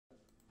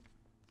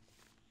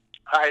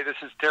Hi, this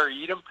is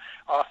Terry Etam,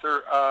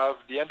 author of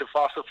The End of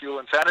Fossil Fuel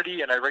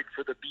Insanity, and I write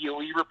for the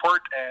BOE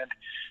Report and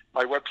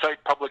my website,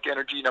 Public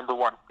Energy Number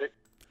 1.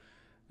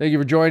 Thank you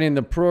for joining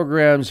the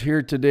programs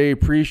here today.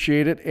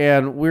 Appreciate it.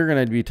 And we're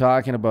going to be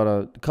talking about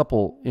a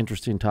couple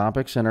interesting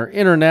topics in our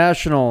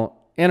international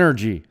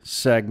energy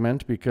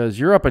segment, because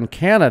you're up in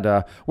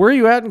Canada. Where are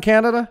you at in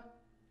Canada?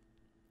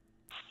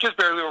 Just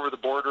barely over the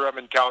border. I'm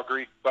in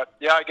Calgary, but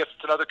yeah, I guess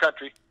it's another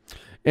country.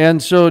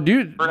 And so do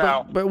you, For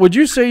now. but would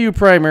you say you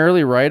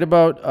primarily write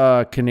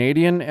about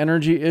Canadian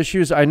energy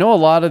issues? I know a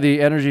lot of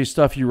the energy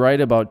stuff you write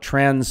about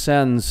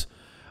transcends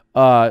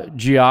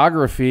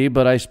geography,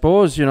 but I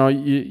suppose,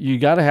 you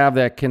got to have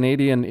that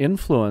Canadian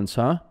influence,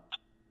 huh?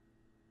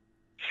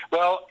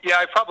 Well, yeah,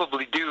 I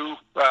probably do,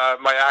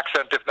 my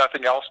accent, if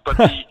nothing else, but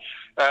the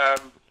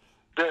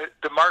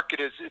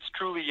market it's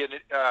truly an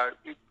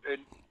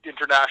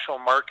international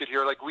market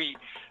here. Like I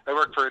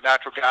work for a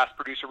natural gas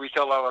producer. We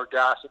sell all our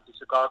gas into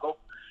Chicago.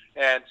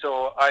 And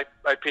so I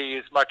pay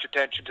as much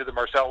attention to the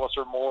Marcellus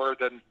or more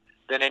than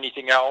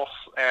anything else.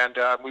 And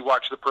we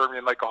watch the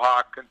Permian like a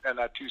hawk and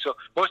that too. So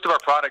most of our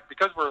product,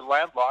 because we're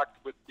landlocked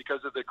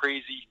because of the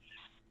crazy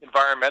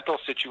environmental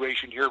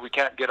situation here, we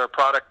can't get our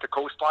product to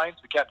coastlines.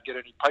 We can't get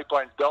any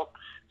pipelines built.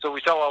 So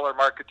we sell all our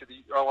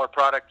all our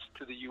products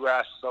to the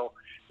U.S. So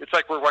it's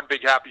like we're one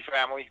big happy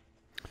family.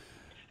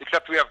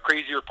 Except we have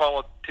crazier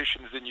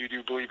politicians than you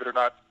do, believe it or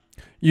not.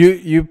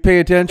 You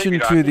pay attention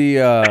to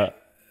the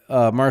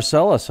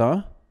Marcellus,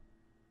 huh?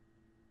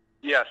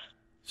 Yes.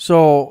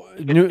 So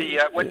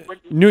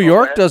New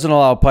York doesn't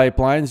allow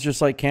pipelines,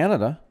 just like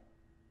Canada.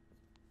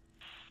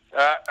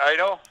 I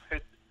know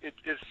it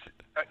is.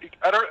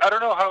 I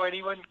don't know how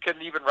anyone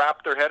can even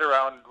wrap their head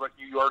around what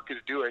New York is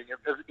doing.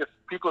 If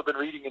people have been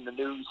reading in the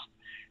news,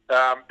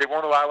 they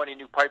won't allow any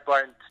new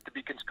pipelines to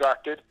be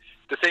constructed.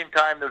 At the same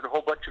time, there's a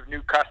whole bunch of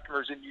new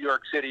customers in New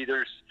York City.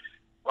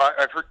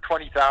 I've heard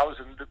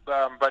 20,000,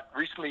 but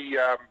recently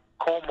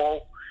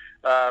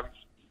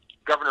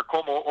Governor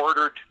Cuomo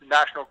ordered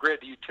National Grid,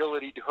 the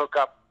utility, to hook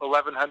up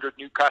 1,100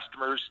 new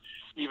customers,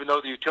 even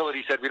though the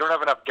utility said we don't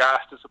have enough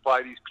gas to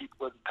supply these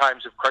people in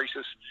times of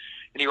crisis,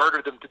 and he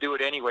ordered them to do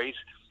it anyways.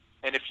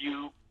 And if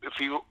you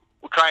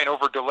try and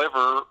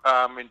over-deliver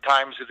in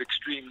times of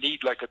extreme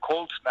need, like a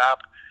cold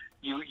snap,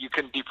 you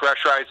can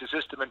depressurize the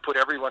system and put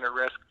everyone at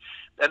risk.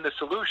 And the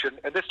solution,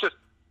 and this just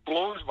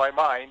blows my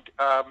mind,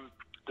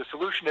 the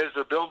solution is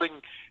they're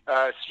building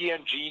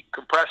CNG,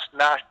 compressed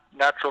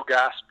natural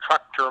gas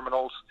truck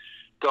terminals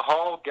to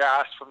haul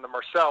gas from the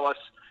Marcellus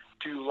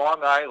to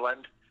Long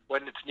Island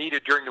when it's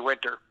needed during the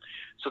winter.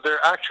 So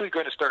they're actually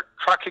going to start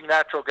trucking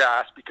natural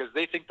gas because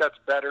they think that's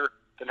better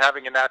than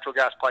having a natural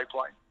gas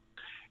pipeline.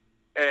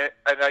 And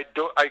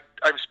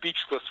I'm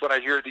speechless when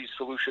I hear these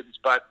solutions,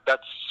 but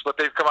that's what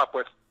they've come up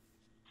with.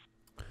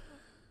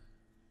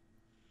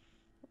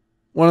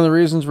 One of the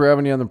reasons we're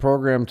having you on the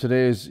program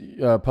today is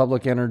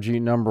Public Energy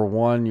Number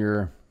 1,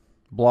 your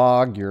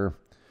blog, your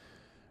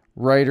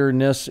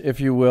writerness,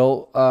 if you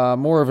will,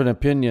 more of an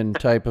opinion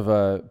type of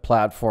a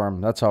platform.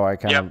 That's how I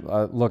kind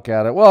of look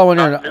at it. Well, when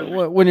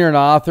you're an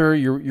author,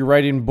 you're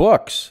writing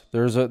books.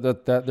 There's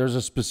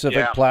a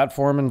specific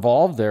platform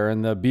involved there.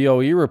 In the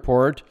BOE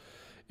Report,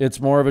 it's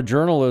more of a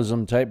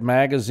journalism type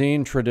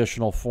magazine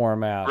traditional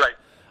format. Right.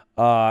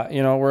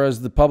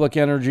 Whereas the Public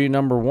Energy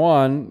Number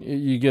 1,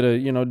 you get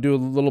to, do a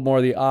little more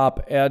of the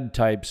op-ed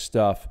type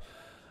stuff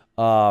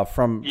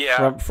from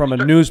a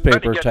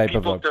newspaper type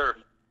of a.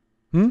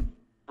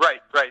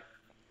 Right.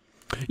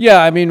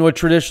 Yeah, I mean, what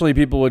traditionally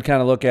people would kind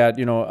of look at,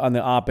 on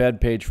the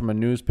op-ed page from a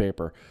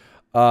newspaper.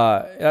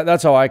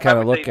 That's how I kind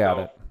of look at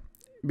it.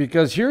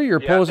 Because here you're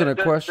posing a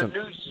question.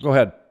 Go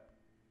ahead.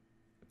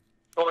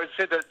 Oh, I'd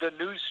say that the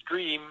news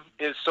stream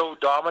is so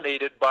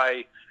dominated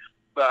by,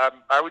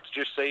 I would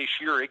just say,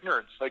 sheer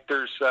ignorance. Like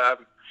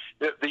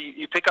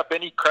you pick up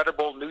any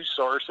credible news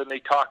source and they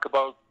talk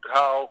about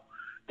how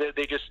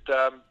they just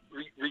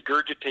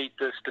regurgitate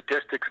the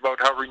statistics about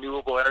how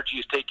renewable energy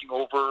is taking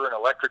over and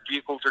electric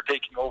vehicles are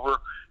taking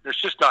over.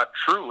 It's just not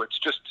true. It's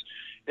just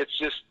this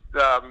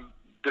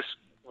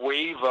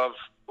wave of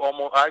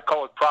almost, I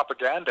call it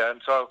propaganda.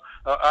 And so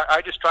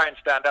I just try and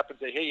stand up and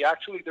say, hey,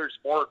 actually there's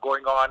more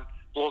going on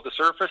below the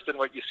surface than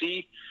what you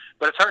see.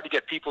 But it's hard to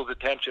get people's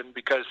attention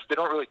because they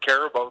don't really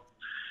care about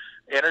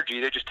energy.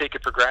 They just take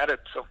it for granted.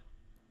 So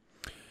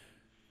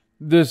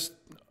this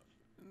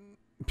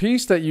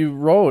piece that you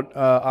wrote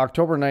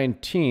October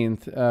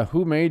 19th,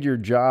 who made your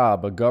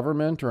job, a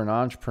government or an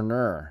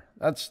entrepreneur?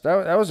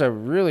 That was a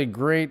really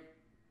great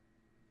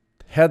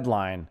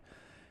headline.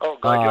 Oh,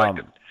 glad you liked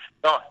it.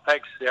 Oh,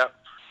 thanks. Yeah.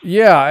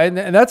 Yeah,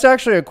 and that's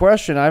actually a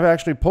question I've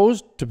actually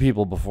posed to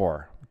people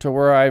before, to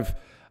where I've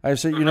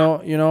said,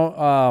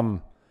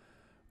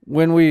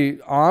 when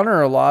we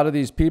honor a lot of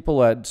these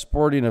people at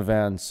sporting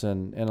events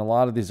and a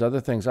lot of these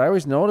other things, I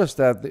always notice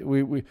that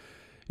we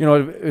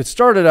it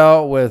started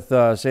out with,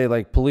 say,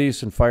 like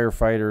police and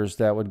firefighters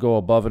that would go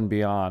above and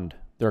beyond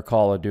their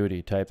Call of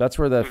Duty type. That's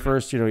where that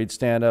first, he'd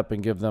stand up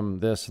and give them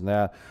this and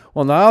that.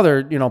 Well, now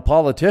they're,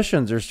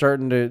 politicians are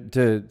starting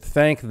to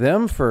thank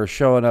them for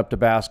showing up to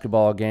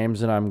basketball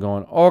games. And I'm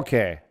going,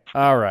 okay,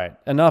 all right,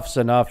 enough's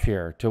enough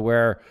here, to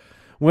where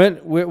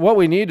what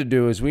we need to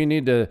do is we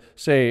need to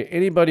say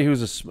anybody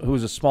who's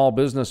a small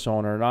business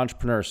owner, an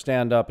entrepreneur,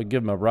 stand up and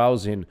give them a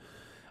rousing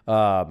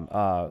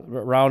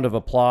round of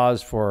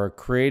applause for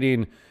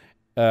creating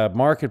a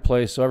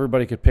marketplace so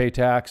everybody could pay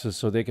taxes,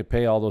 so they could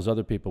pay all those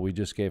other people we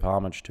just gave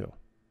homage to.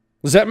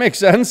 Does that make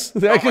sense? Oh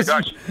my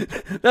gosh!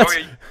 Go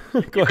you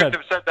ahead. couldn't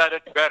have said that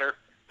any better.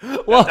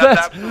 Well,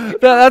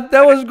 that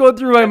was going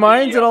through my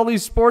mind at all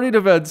these sporting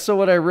events. So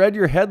when I read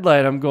your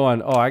headline, I'm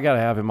going, oh, I got to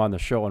have him on the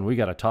show, and we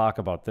got to talk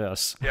about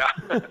this. Yeah,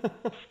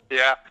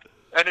 yeah.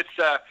 And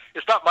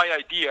it's not my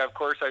idea, of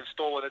course. I've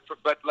stolen it,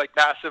 but like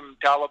Nassim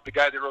Taleb, the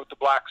guy that wrote The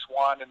Black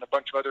Swan and a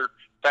bunch of other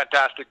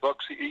fantastic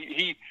books,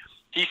 he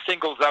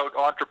singles out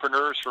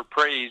entrepreneurs for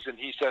praise, and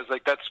he says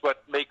like that's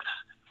what makes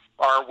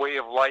our way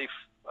of life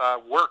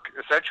work,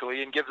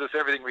 essentially, and gives us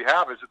everything we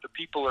have, is that the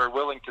people are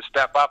willing to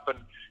step up and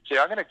say,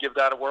 I'm going to give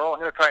that a whirl. I'm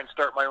going to try and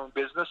start my own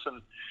business,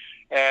 and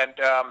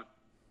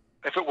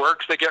if it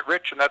works, they get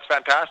rich, and that's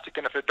fantastic.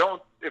 And if it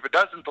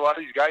doesn't, a lot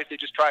of these guys, they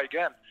just try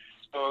again.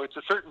 So it's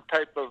a certain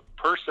type of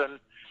person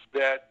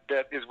that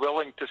is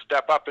willing to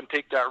step up and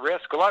take that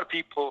risk. A lot of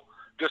people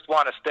just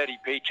want a steady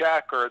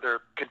paycheck, or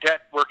they're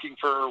content working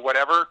for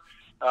whatever.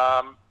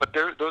 But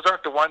those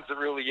aren't the ones that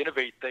really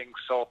innovate things.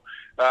 So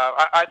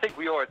I think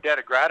we owe a debt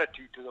of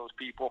gratitude to those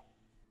people.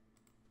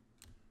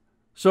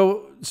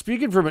 So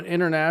speaking from an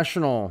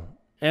international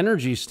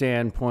energy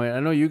standpoint,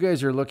 I know you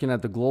guys are looking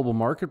at the global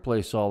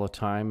marketplace all the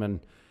time, and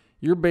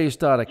you're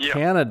based out of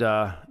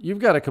Canada. You've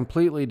got a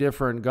completely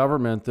different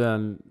government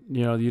than,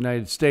 the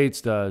United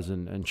States does,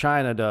 and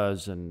China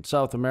does, and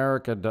South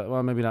America does.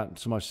 Well, maybe not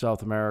so much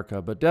South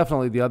America, but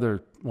definitely the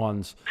other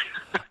ones.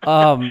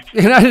 And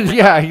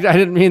I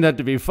didn't mean that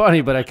to be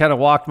funny, but I kind of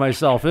walked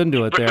myself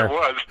into it there.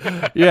 But it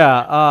was.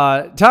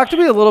 Yeah. Talk to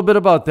me a little bit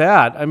about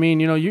that. I mean,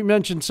 you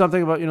mentioned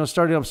something about,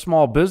 starting up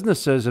small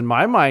businesses, and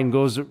my mind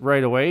goes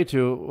right away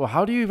to, well,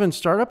 how do you even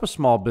start up a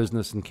small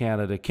business in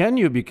Canada? Can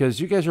you? Because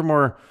you guys are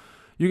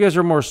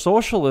more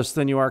socialist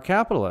than you are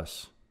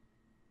capitalists.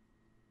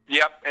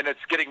 Yep, and it's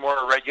getting more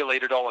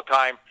regulated all the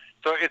time.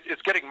 So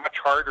it's getting much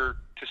harder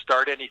to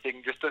start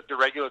anything. Just that the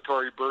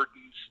regulatory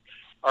burdens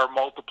are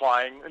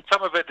multiplying, and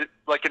some of it,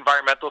 like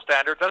environmental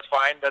standards, that's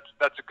fine.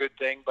 That's a good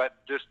thing. But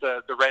just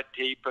the red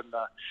tape and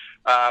the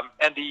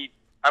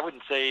I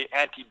wouldn't say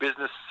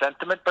anti-business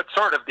sentiment, but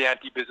sort of the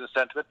anti-business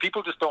sentiment.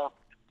 People just don't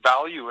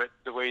value it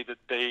the way that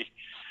they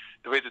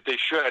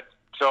should.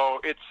 So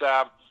it's.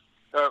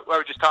 I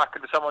was just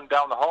talking to someone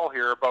down the hall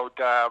here about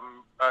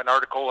an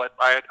article that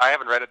I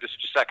haven't read it. This is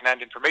just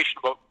secondhand information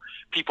about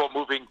people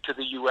moving to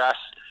the U.S.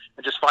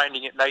 and just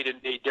finding it night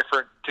and day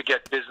different to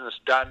get business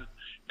done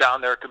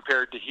down there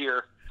compared to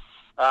here.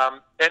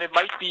 And it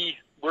might be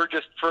we're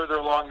just further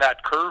along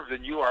that curve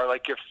than you are.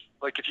 Like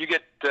if you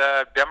get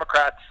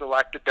Democrats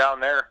elected down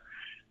there,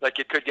 like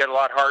it could get a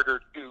lot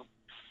harder too.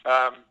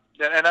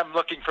 And I'm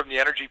looking from the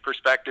energy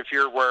perspective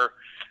here, where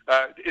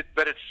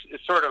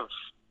it's sort of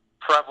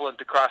prevalent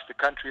across the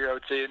country, I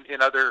would say,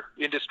 in other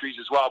industries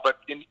as well. But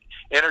in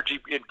energy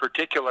in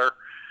particular,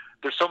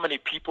 there's so many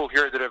people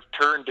here that have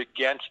turned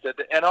against it,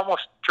 and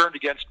almost turned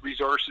against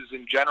resources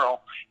in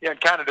general.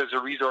 And Canada is a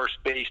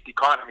resource-based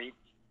economy,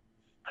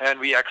 and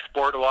we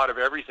export a lot of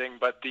everything,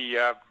 but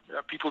the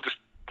people just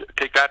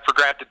take that for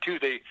granted too.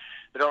 They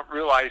don't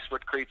realize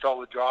what creates all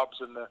the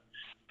jobs and the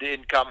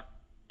income.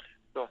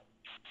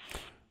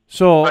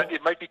 So but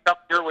it might be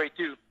coming your way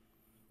too.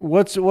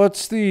 What's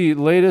the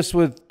latest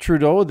with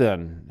Trudeau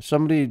then?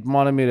 Somebody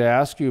wanted me to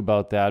ask you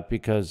about that,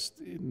 because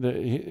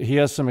he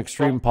has some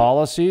extreme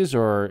policies,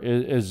 or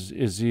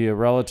is he a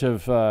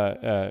relative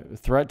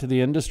threat to the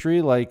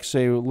industry, like,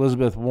 say,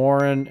 Elizabeth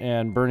Warren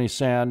and Bernie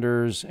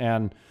Sanders?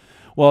 And,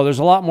 well, there's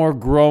a lot more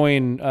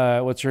growing,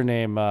 what's her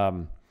name?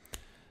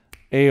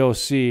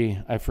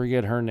 AOC. I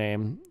forget her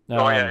name.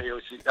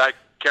 AOC. I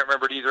can't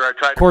remember it either. I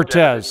tried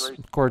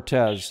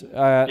Cortez.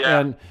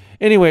 And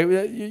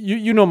anyway,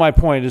 you know my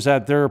point is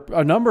that there are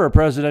a number of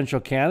presidential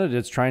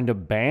candidates trying to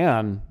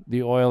ban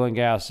the oil and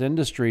gas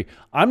industry.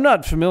 I'm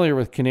not familiar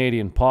with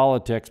Canadian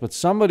politics, but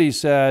somebody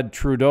said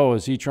Trudeau,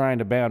 is he trying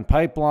to ban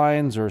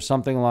pipelines or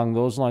something along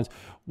those lines?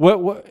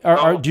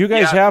 Do you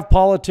guys have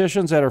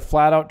politicians that are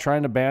flat out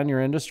trying to ban your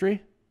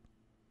industry?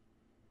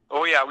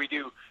 Oh, yeah, we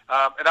do.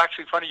 And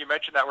actually, funny you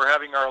mentioned that. We're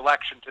having our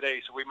election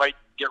today, so we might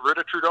get rid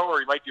of Trudeau, or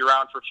he might be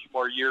around for a few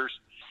more years.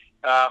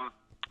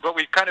 But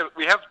we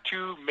have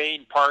two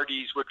main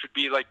parties, which would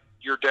be like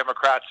your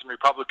Democrats and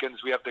Republicans.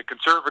 We have the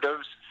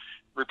conservatives,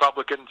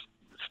 Republican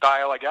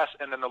style, I guess,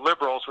 and then the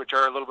liberals, which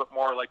are a little bit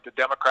more like the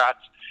Democrats.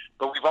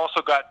 But we've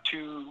also got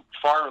two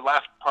far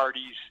left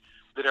parties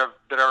that are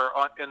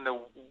in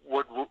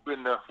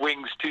the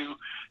wings too.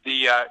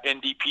 The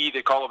NDP,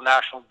 they call them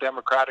National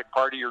Democratic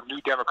Party or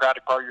New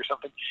Democratic Party or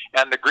something,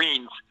 and the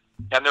Greens,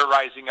 and they're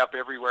rising up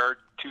everywhere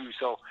too.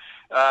 So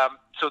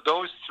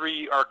those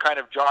three are kind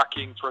of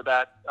jockeying for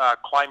that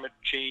climate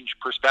change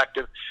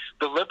perspective.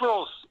 The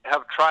Liberals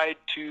have tried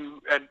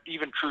to, and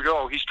even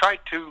Trudeau, he's tried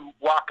to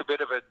walk a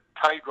bit of a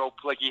tightrope.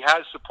 Like, he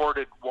has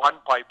supported one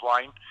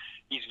pipeline,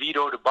 he's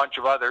vetoed a bunch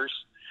of others.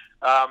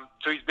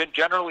 So he's been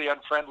generally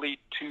unfriendly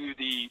to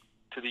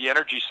the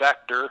energy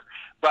sector,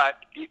 but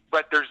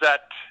there's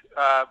that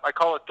I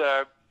call it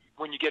the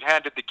when you get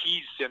handed the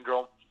keys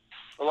syndrome.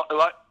 A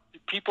lot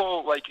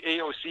people like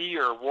AOC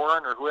or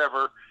Warren or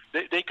whoever,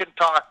 they can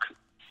talk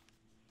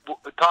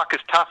as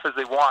tough as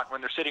they want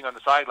when they're sitting on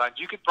the sidelines.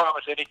 You can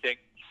promise anything,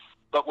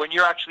 but when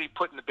you're actually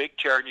put in the big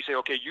chair and you say,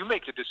 okay, you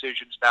make the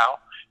decisions now.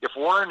 If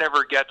Warren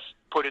ever gets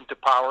put into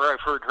power,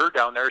 I've heard her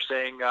down there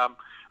saying, I'm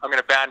going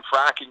to ban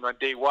fracking on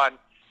day one.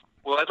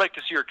 Well, I'd like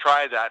to see her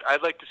try that.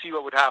 I'd like to see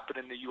what would happen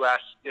in the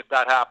U.S. if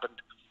that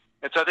happened.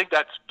 And so I think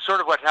that's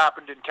sort of what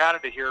happened in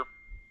Canada here.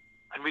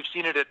 And we've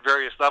seen it at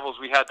various levels.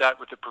 We had that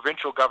with the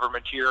provincial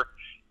government here.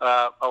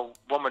 A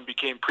woman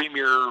became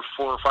premier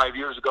 4 or 5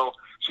 years ago.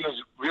 She was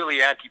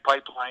really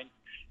anti-pipeline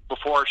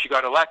before she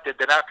got elected.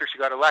 Then after she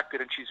got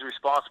elected and she's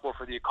responsible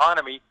for the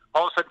economy,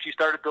 all of a sudden she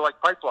started to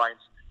like pipelines.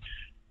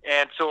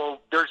 And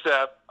so there's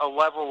a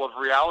level of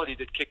reality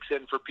that kicks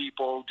in for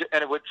people,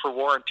 and it went for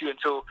Warren too. And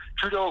so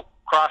Trudeau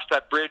crossed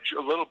that bridge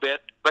a little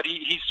bit, but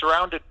he's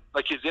surrounded,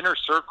 like his inner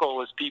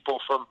circle is people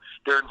from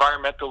their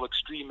environmental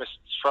extremists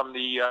from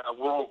the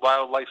World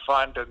Wildlife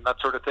Fund and that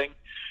sort of thing.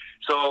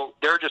 So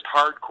they're just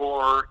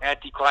hardcore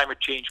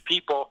anti-climate change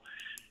people.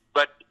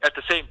 But at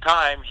the same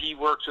time, he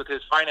works with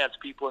his finance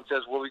people and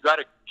says, well, we've got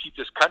to keep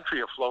this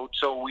country afloat,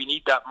 so we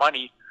need that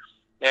money.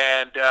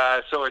 And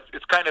so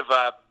it's kind of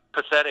a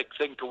pathetic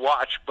thing to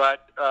watch,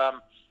 but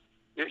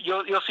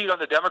you'll see it on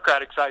the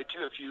Democratic side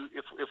too.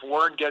 If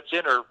Warren gets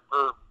in, or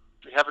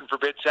heaven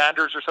forbid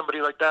Sanders or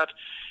somebody like that,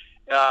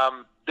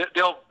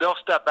 they'll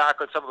step back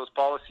on some of those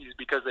policies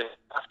because they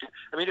have to.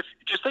 I mean,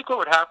 just think what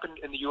would happen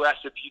in the U.S.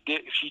 if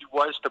she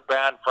was to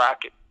ban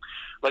fracking.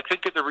 Like,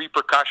 think of the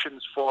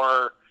repercussions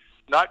for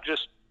not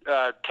just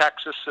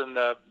Texas and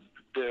the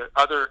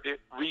other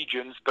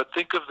regions, but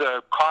think of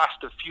the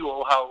cost of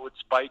fuel, how it would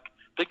spike.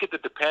 Think of the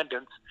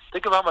dependence.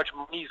 Think of how much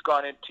money's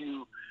gone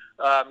into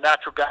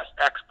natural gas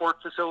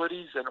export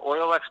facilities and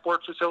oil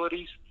export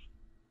facilities,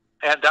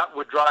 and that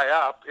would dry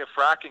up if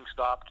fracking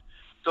stopped.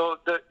 So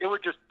it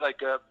would just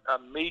like a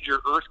major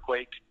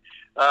earthquake.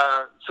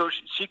 So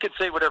she can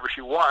say whatever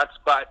she wants,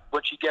 but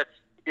if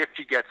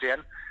she gets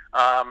in,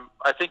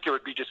 I think it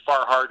would be just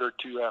far harder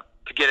to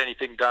get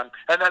anything done.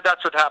 And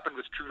that's what happened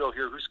with Trudeau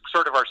here, who's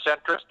sort of our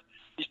centrist.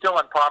 He's still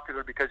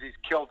unpopular because he's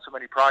killed so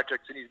many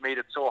projects and he's made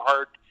it so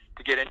hard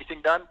to get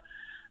anything done.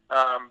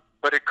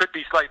 But it could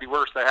be slightly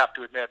worse, I have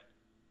to admit.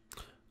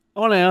 I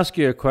want to ask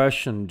you a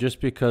question just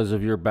because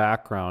of your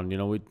background. You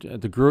know,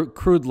 at the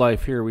Crude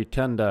Life here, we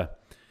tend to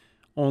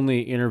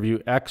only interview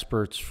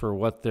experts for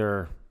what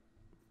their,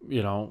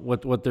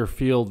 what their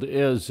field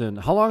is. And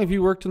how long have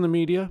you worked in the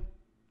media?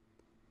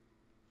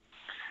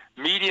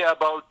 Media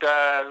about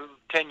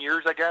 10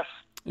 years, I guess.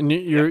 And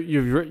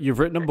you've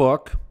written a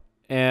book,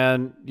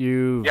 and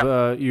you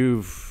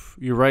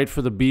write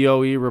for the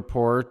BOE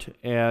report,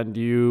 and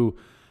you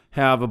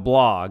have a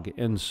blog.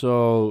 And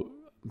so,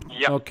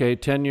 okay,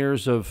 10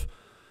 years of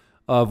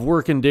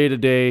working day to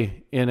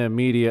day in a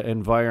media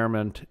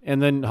environment.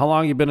 And then how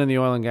long have you been in the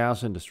oil and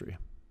gas industry?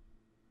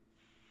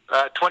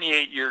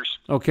 28 years.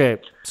 Okay,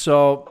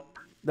 so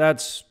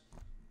that's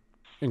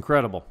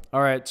incredible.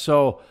 All right,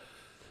 so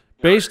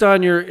based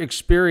on your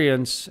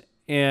experience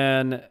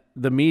in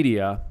the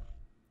media,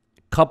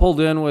 coupled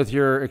in with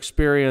your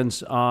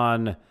experience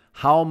on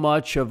how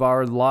much of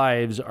our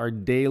lives, our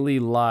daily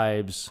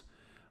lives,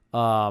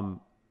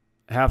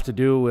 have to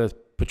do with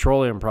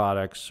petroleum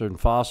products and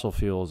fossil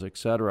fuels,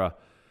 etc.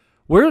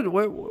 What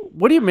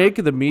do you make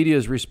of the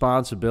media's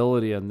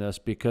responsibility in this?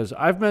 Because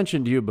I've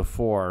mentioned to you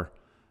before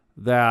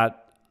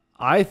that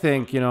I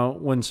think,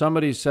 when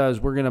somebody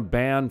says we're going to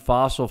ban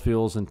fossil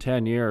fuels in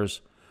 10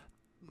 years,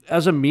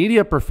 as a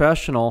media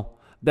professional,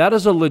 that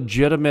is a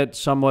legitimate,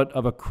 somewhat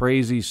of a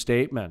crazy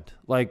statement.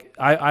 Like,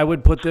 I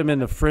would put them in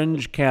the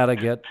fringe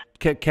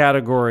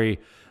category,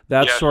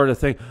 that sort of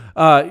thing.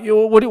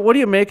 What do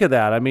you make of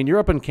that? I mean, you're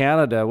up in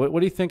Canada. What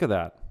do you think of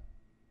that?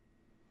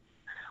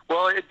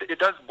 Well, it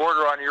does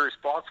border on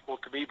irresponsible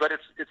to me, but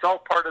it's all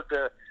part of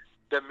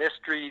the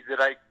mystery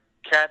that I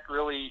can't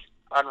really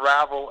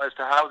unravel as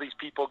to how these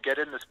people get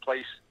in this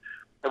place.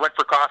 I went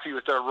for coffee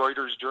with a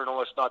Reuters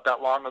journalist not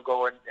that long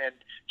ago, and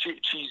she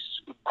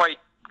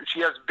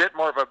has a bit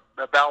more of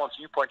a balanced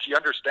viewpoint. She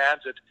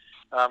understands it,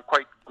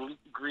 quite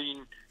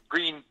green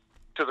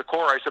to the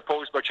core, I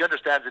suppose, but she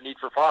understands the need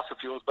for fossil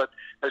fuels. But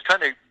I was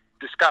trying to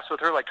discuss with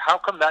her, like, how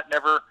come that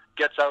never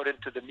gets out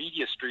into the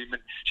media stream?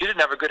 And she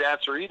didn't have a good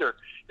answer either.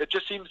 It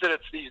just seems that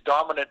it's these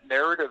dominant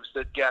narratives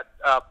that get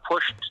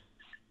pushed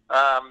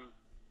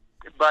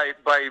by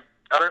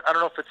I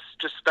don't know if it's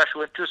just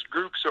special interest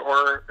groups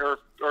or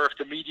if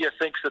the media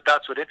thinks that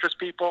that's what interests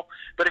people.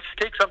 But if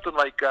you take something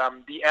like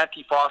the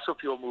anti-fossil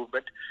fuel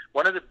movement,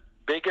 one of the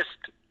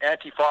biggest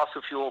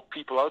anti-fossil fuel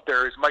people out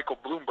there is Michael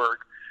Bloomberg,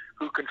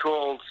 who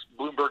controls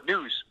Bloomberg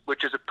News,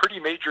 which is a pretty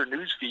major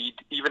news feed,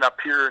 even up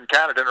here in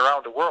Canada and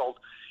around the world.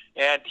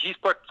 And he's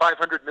put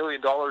 $500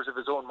 million of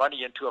his own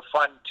money into a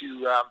fund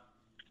to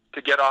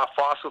get off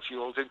fossil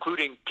fuels,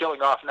 including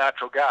killing off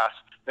natural gas.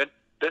 And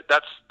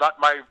that's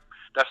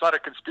not a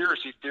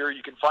conspiracy theory.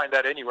 You can find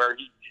that anywhere.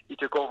 He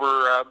took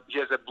over. He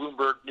has a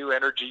Bloomberg New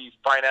Energy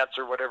Finance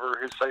or whatever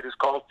his site is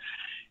called,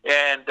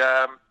 and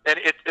so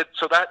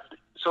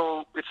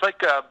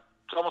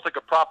it's almost like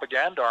a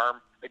propaganda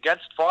arm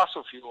against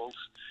fossil fuels.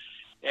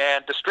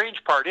 And the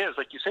strange part is,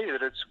 like you say,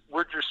 that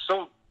we're just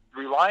so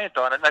reliant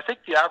on it. And I think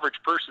the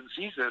average person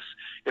sees this.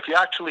 If you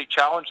actually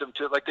challenge them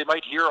to, like, they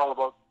might hear all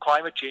about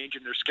climate change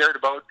and they're scared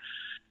about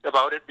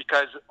it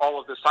because all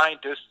of the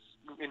scientists,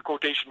 in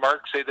quotation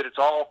marks, say that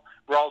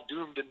we're all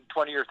doomed in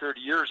 20 or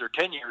 30 years or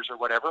 10 years or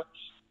whatever.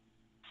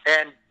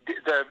 And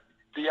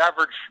the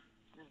average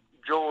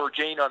Joe or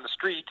Jane on the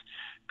street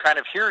kind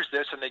of hears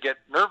this and they get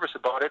nervous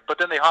about it, but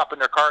then they hop in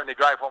their car and they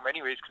drive home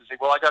anyways because they say,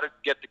 well, I got to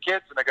get the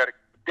kids and I got to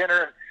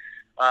dinner.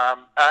 I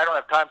don't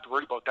have time to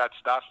worry about that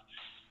stuff.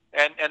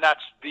 And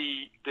that's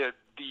the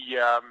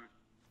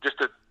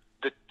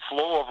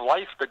flow of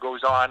life that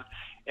goes on.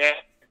 And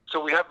so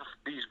we have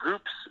these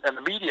groups and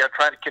the media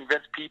trying to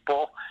convince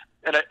people.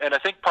 And I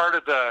think part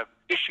of the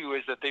issue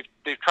is that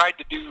they've tried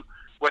to do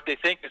what they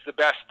think is the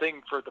best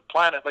thing for the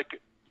planet. Like,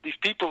 these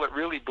people that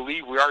really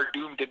believe we are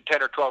doomed in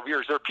 10 or 12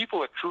 years, there are people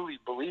that truly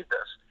believe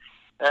this.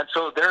 And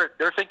so they're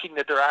thinking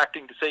that they're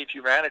acting to save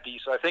humanity.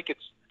 So I think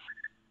it's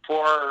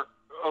for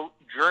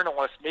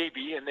journalists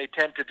maybe, and they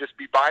tend to just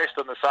be biased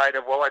on the side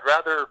of, well, I'd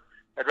rather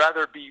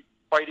be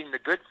fighting the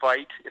good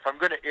fight. If I'm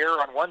going to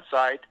err on one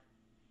side,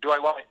 do I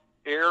want to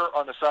err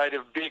on the side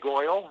of big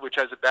oil, which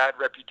has a bad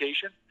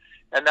reputation?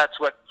 And that's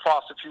what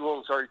fossil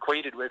fuels are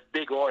equated with: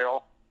 big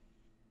oil,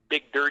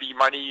 big dirty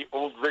money,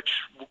 old rich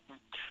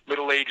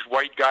middle-aged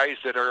white guys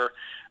that are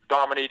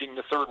dominating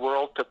the third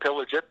world to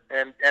pillage it,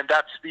 and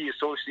that's the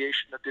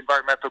association that the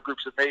environmental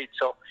groups have made.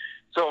 So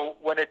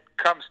when it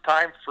comes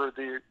time for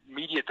the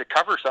media to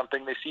cover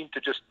something, they seem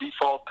to just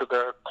default to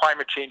the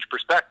climate change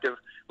perspective,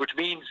 which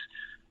means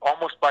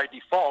almost by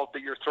default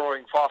that you're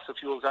throwing fossil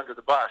fuels under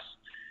the bus.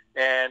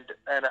 And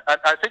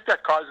I think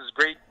that causes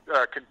great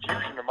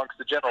confusion amongst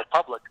the general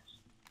public,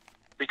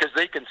 because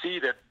they can see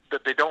that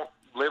they don't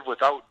live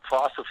without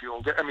fossil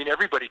fuels. I mean,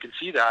 everybody can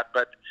see that,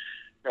 but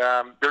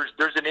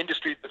there's an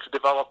industry that's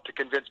developed to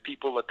convince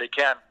people that they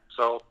can.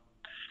 So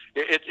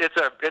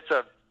it's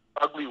a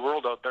ugly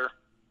world out there.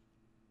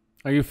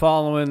 Are you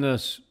following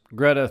this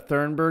Greta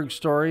Thunberg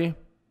story?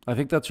 I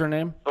think that's her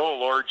name. Oh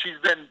Lord, she's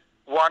been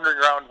wandering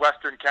around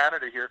Western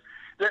Canada here.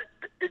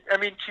 I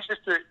mean, she's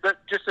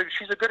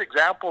she's a good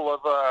example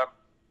of a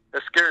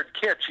scared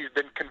kid. She's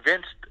been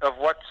convinced of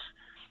what's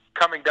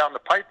coming down the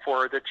pipe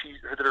for her, that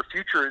her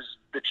future is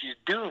that she's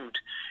doomed.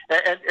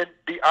 And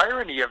the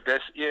irony of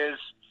this is,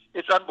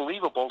 it's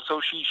unbelievable.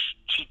 So she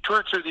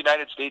toured through the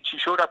United States. She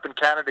showed up in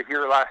Canada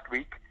here last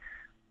week,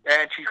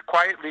 and she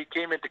quietly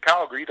came into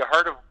Calgary, the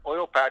heart of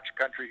oil patch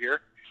country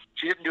here.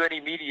 She didn't do any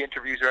media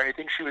interviews or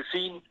anything. She was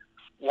seen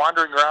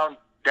wandering around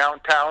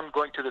downtown,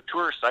 going to the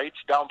tour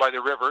sites down by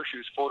the river. She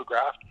was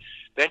photographed.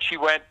 Then she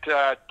went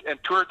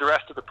and toured the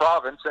rest of the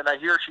province, and I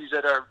hear she's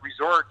at a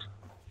resort,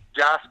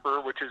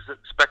 Jasper, which is a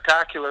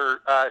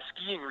spectacular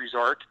skiing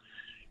resort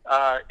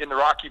in the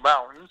Rocky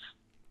Mountains.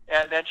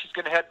 And then she's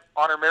going to head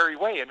on her merry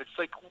way. And it's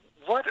like,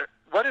 what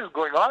is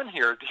going on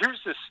here?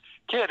 Here's this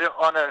kid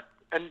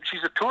and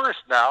she's a tourist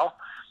now,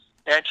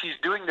 and she's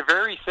doing the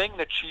very thing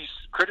that she's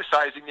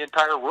criticizing the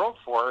entire world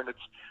for. And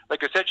it's,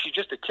 like I said, she's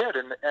just a kid.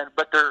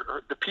 But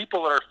the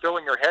people that are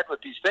filling her head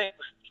with these things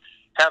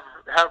have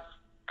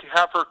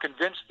her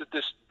convinced that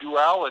this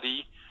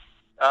duality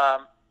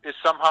is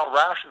somehow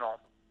rational.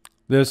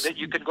 That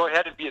you can go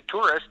ahead and be a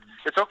tourist.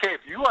 It's okay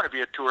if you want to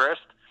be a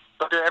tourist,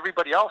 but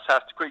everybody else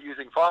has to quit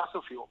using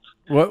fossil fuels.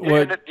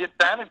 And the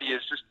insanity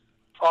is just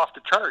off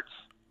the charts.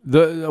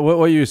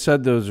 What you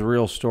said, the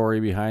real story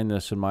behind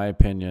this, in my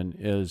opinion,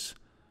 is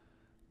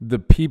the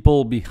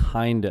people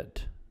behind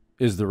it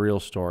is the real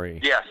story.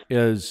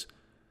 Yes.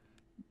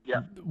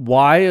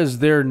 Why is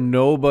there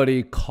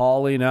nobody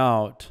calling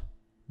out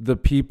the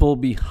people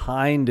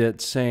behind it,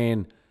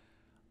 saying,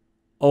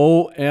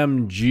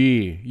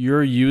 OMG,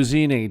 you're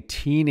using a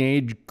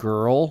teenage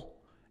girl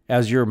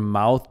as your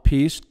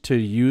mouthpiece to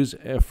use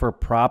for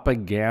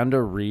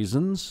propaganda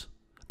reasons?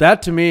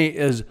 That to me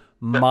is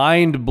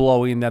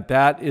mind-blowing.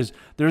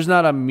 There's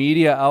not a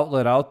media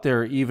outlet out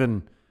there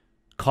even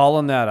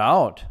calling that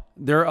out.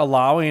 They're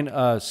allowing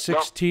a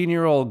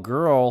 16-year-old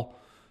girl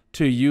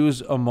to use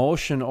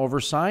emotion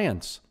over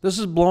science. This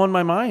is blowing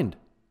my mind.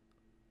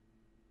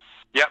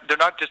 Yeah, they're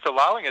not just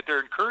allowing it, they're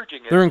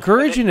encouraging it. They're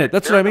encouraging it.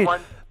 That's what I mean.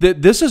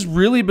 This is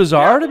really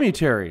bizarre to me,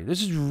 Terry.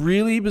 This is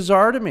really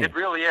bizarre to me. It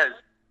really is.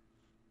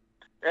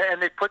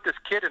 And they put this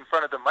kid in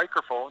front of the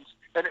microphones,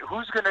 and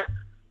who's gonna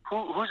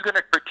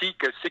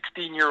critique a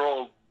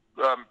 16-year-old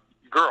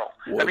girl?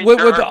 I mean,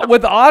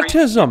 with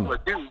autism,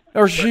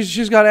 or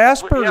she's got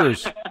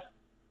Asperger's.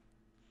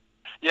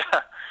 Yeah.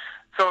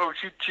 So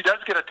she does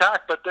get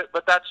attacked, but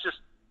that's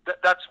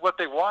that's what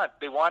they want.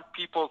 They want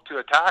people to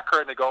attack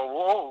her, and they go,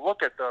 "Whoa,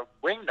 look at the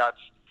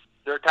wingnuts!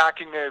 They're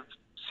attacking a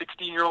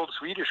 16-year-old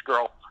Swedish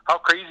girl. How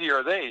crazy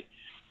are they?"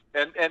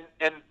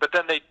 But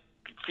then they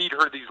feed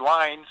her these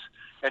lines,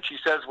 and she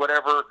says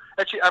whatever.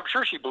 And I'm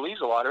sure she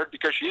believes a lot of it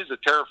because she is a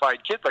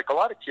terrified kid. Like a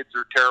lot of kids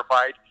are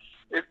terrified.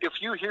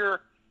 If you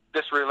hear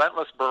this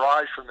relentless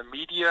barrage from the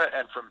media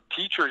and from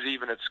teachers,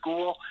 even at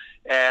school,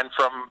 and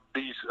from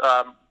these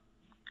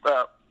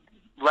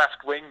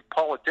left-wing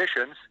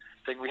politicians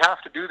saying we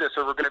have to do this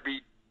or we're going to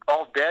be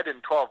all dead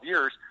in 12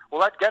 years,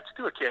 well, that gets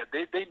to a kid.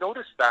 They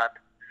notice that.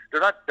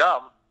 They're not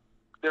dumb.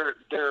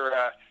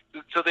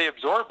 So they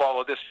absorb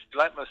all of this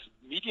relentless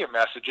media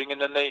messaging,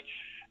 and then they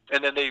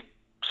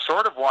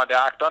sort of want to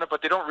act on it,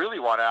 but they don't really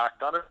want to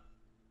act on it.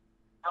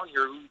 Down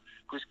here,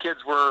 whose kids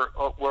were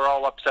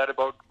all upset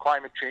about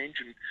climate change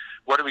and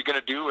what are we going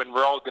to do, and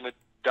we're all going to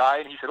die.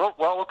 And he said, "Oh,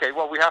 well, okay,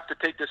 well, we have to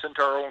take this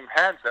into our own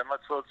hands then.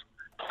 Let's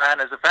plan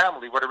as a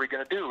family. What are we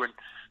going to do?" And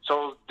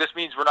so this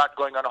means we're not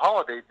going on a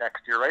holiday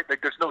next year, right?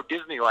 Like there's no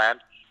Disneyland,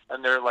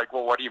 and they're like,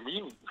 "Well, what do you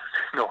mean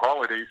no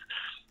holidays?"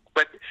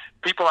 But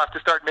people have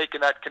to start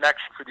making that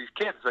connection for these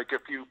kids. But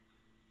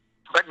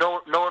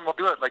no one will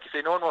do it. Like you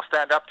say, no one will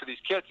stand up to these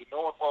kids, and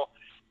no one will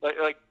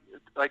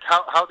like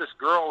how this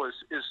girl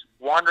is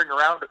wandering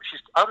around.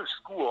 She's out of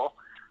school,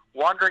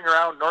 wandering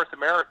around North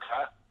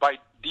America by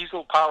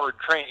diesel-powered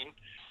train,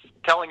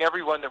 telling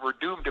everyone that we're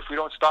doomed if we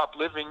don't stop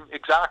living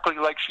exactly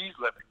like she's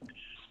living.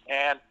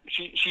 And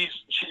she's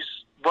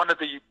one of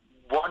the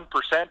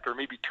 1% or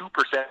maybe 2% of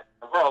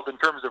the world in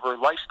terms of her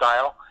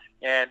lifestyle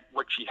and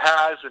what she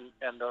has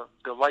and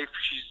the life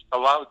she's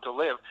allowed to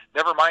live.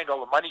 Never mind all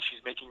the money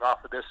she's making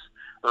off of this,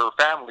 or her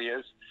family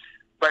is,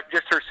 but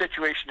just her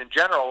situation in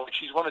general.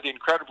 She's one of the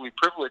incredibly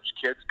privileged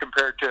kids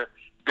compared to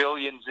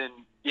billions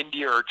in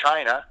India or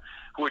China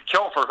who would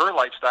kill for her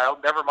lifestyle,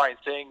 never mind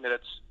saying that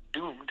it's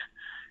doomed.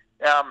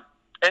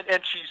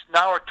 And she's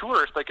now a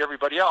tourist like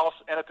everybody else,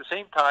 and at the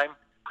same time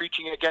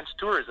preaching against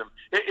tourism.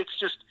 It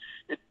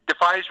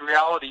defies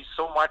reality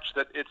so much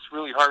that it's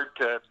really hard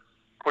to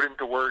put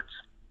into words.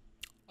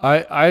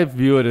 I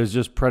view it as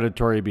just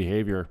predatory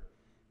behavior,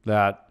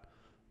 that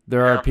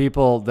there are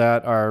people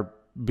that are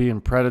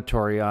being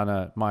predatory on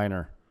a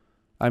minor.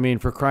 I mean,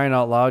 for crying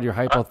out loud, your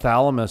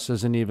hypothalamus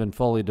isn't even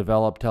fully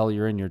developed till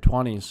you're in your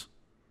 20s.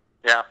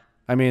 Yeah.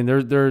 I mean,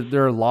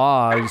 there are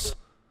laws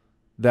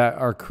that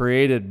are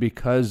created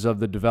because of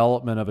the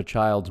development of a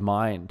child's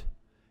mind.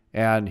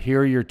 And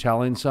here you're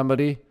telling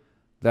somebody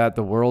that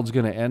the world's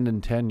going to end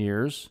in 10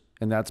 years,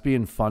 and that's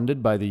being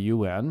funded by the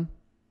UN.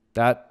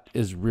 That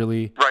is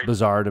really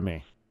bizarre to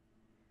me.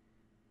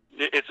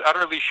 It's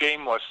utterly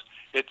shameless.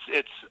 It's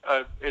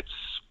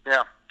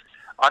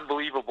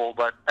unbelievable.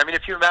 But I mean,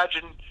 if you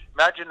imagine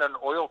an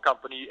oil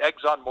company,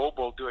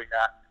 ExxonMobil, doing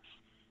that,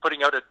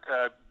 putting out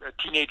a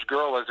teenage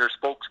girl as their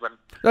spokesman.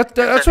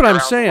 That's what I'm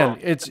saying.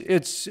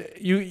 It's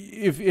you.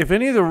 If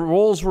any of the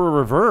roles were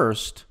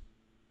reversed,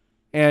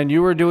 and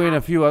you were doing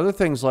a few other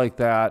things like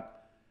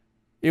that,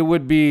 it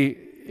would be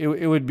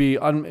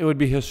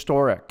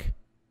historic.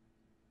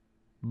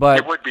 But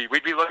it would be.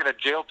 We'd be looking at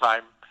jail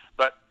time.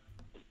 But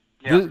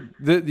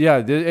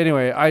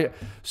anyway, I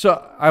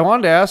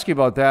wanted to ask you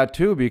about that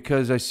too,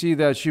 because I see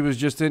that she was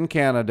just in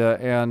Canada,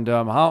 and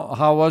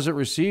how was it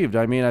received?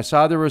 I mean, I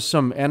saw there was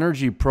some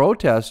energy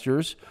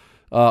protesters,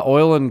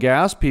 oil and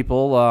gas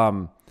people,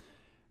 and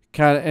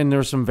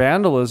there's some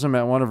vandalism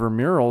at one of her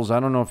murals.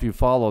 I don't know if you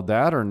followed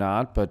that or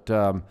not, but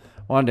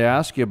wanted to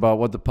ask you about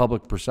what the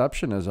public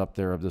perception is up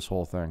there of this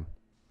whole thing.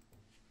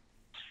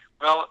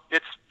 Well,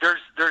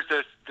 there's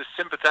the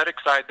sympathetic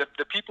side.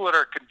 The people that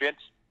are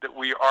convinced that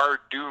we are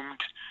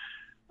doomed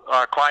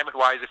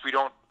climate-wise if we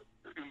don't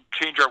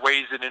change our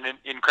ways in an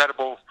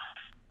incredibly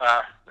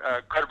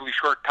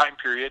short time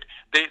period,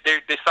 they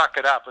suck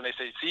it up and they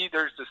say, "See,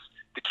 there's this.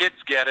 The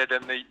kids get it,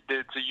 and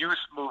it's a youth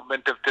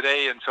movement of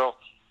today." And so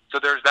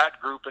there's that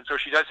group, and so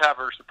she does have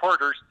her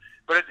supporters,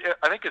 but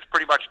I think it's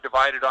pretty much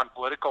divided on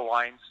political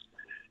lines.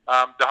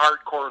 The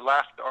hardcore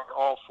left are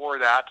all for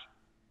that.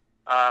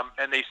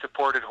 And they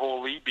support it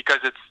wholly because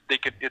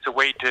it's a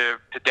way to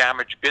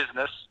damage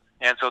business,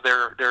 and so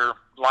they're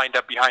lined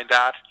up behind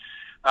that.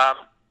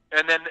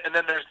 And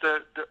then there's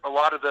a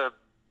lot of the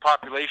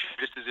population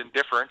just is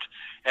indifferent,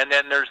 and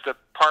then there's the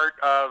part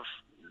of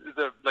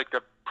the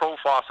pro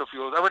fossil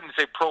fuels. I wouldn't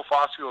say pro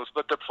fossil fuels,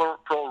 but the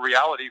pro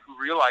reality who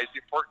realize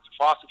the importance of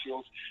fossil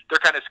fuels. They're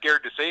kind of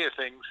scared to say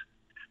things,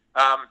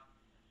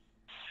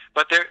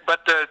 but the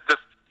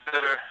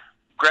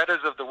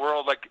Greta's of the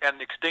world, and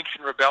the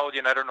Extinction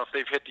Rebellion, I don't know if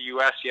they've hit the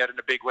U.S. yet in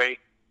a big way.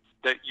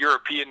 The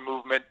European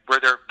movement,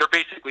 where they're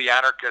basically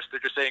anarchists. They're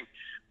just saying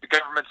the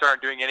governments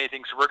aren't doing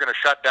anything, so we're going to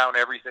shut down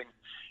everything.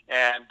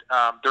 And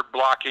they're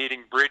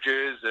blockading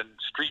bridges and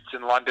streets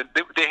in London.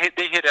 They hit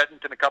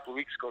Edmonton a couple of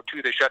weeks ago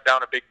too. They shut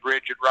down a big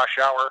bridge at rush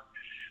hour,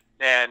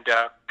 and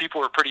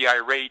people were pretty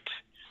irate.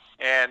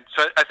 And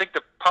so I think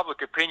the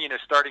public opinion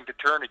is starting to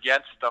turn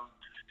against them,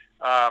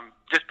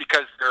 just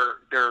because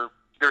they're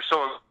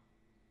so.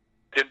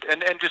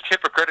 And just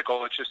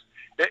hypocritical. It's just,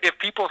 if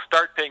people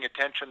start paying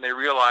attention, they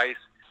realize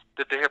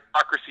that the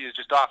hypocrisy is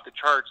just off the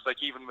charts.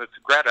 Like even with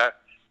Greta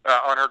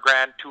on her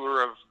grand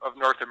tour of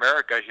North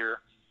America here,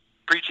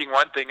 preaching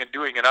one thing and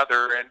doing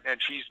another, and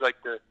she's like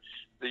the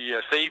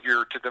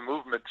savior to the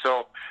movement.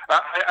 So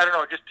I don't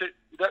know.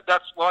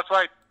 That's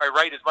why I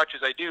write as much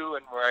as I do,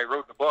 and where I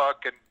wrote the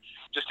book, and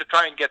just to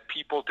try and get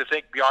people to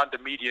think beyond the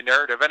media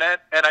narrative. And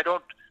I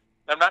don't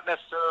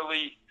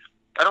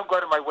go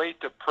out of my way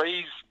to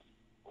praise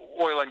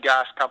oil and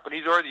gas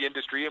companies or the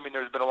industry. I mean,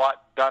 there's been a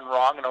lot done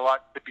wrong and a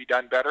lot to be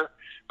done better.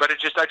 But I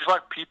just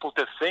want people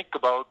to think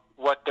about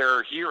what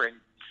they're hearing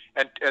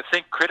and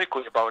think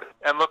critically about it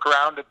and look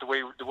around at the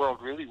way the world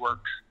really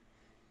works.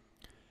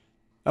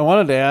 I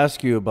wanted to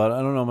ask you about,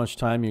 I don't know how much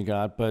time you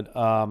got, but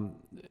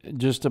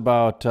just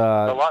about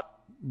a lot.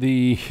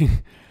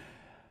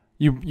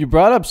 You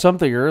brought up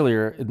something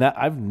earlier that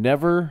I've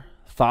never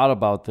thought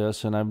about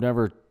this, and I've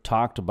never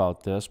talked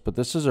about this, but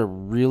this is a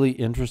really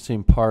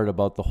interesting part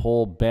about the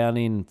whole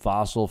banning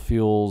fossil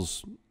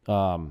fuels,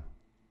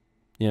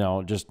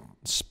 just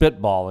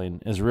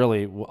spitballing is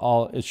really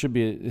all it should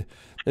be.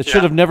 It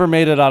should have never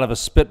made it out of a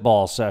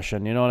spitball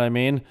session. You know what I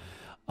mean?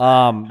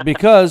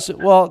 Because,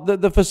 well,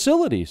 the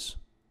facilities,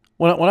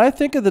 when I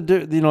think of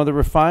the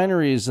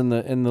refineries and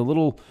the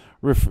little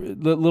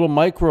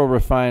micro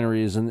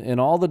refineries and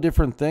all the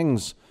different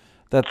things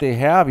that they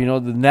have, the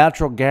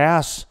natural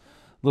gas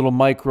little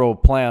micro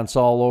plants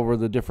all over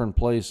the different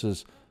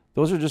places,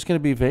 those are just going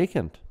to be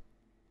vacant.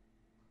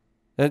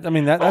 I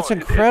mean, that's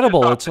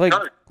incredible. It's like,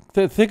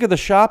 think of the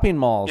shopping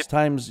malls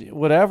times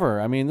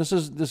whatever. I mean, this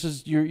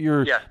is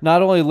you're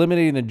not only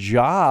eliminating the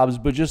jobs,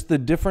 but just the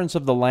difference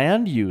of the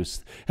land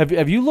use.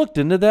 Have you looked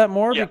into that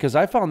more? Yeah. Because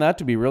I found that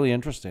to be really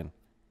interesting.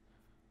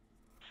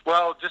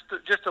 Well, just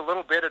a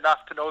little bit,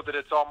 enough to know that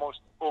it's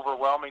almost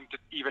overwhelming to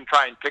even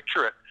try and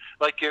picture it.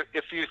 Like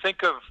if you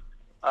think of,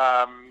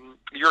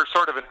 you're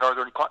sort of in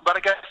northern, but I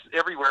guess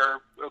everywhere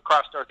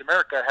across North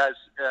America has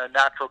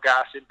natural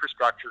gas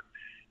infrastructure,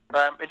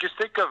 and just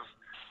think of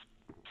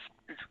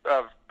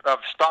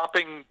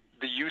stopping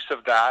the use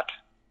of that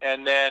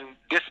and then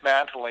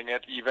dismantling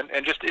it even,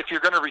 and just if you're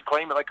going to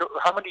reclaim it, like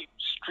how many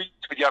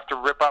streets would you have to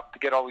rip up to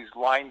get all these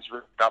lines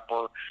ripped up,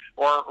 or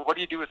what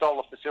do you do with all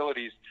the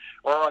facilities?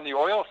 Or on the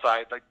oil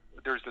side, like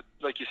there's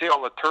like you say,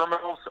 all the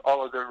terminals,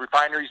 all of the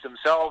refineries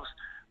themselves.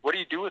 What do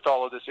you do with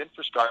all of this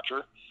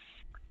infrastructure?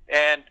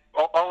 And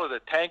all of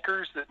the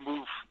tankers that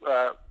move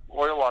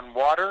oil on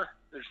water,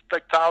 there's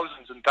like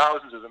thousands and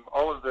thousands of them.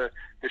 All of the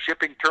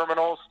shipping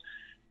terminals,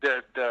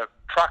 the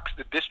trucks,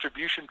 the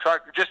distribution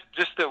truck, just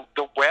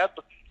the web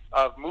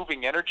of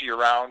moving energy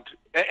around.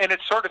 And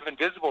it's sort of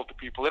invisible to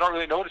people. They don't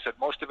really notice it.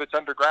 Most of it's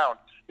underground.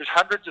 There's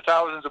hundreds of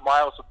thousands of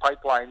miles of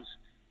pipelines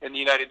in the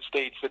United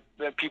States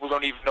that people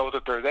don't even know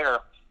that they're there.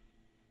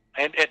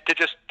 And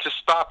to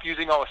stop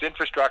using all this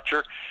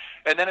infrastructure.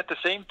 And then at the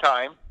same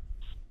time,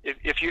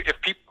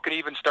 if people can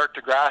even start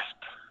to grasp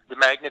the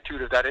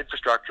magnitude of that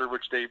infrastructure,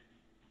 which they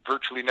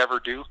virtually never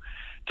do,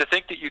 to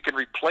think that you can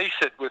replace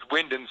it with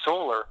wind and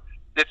solar,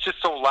 it's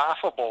just so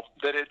laughable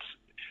that it's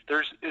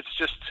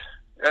just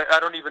I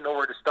don't even know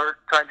where to start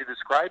trying to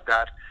describe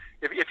that.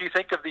 If you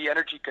think of the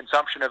energy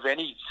consumption of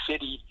any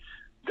city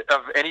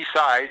of any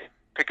size,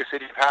 pick a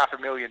city of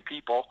 500,000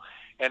 people,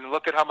 and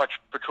look at how much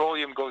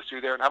petroleum goes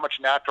through there and how much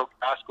natural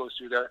gas goes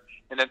through there,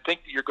 and then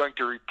think that you're going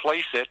to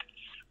replace it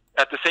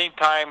at the same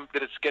time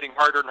that it's getting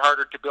harder and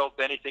harder to build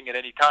anything at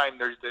any time.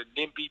 There's the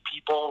NIMBY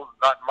people,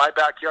 not in my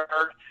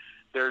backyard.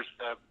 There's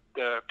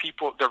the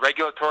people, the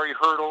regulatory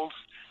hurdles.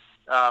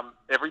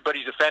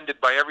 Everybody's offended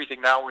by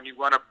everything now. When you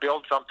want to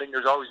build something,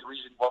 there's always a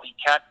reason why you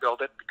can't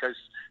build it, because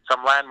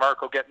some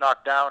landmark will get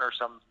knocked down or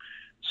some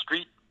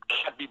street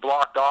can't be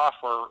blocked off,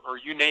 or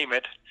you name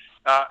it.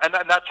 And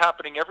that's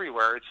happening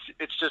everywhere.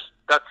 It's just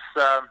to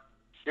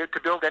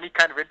build any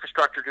kind of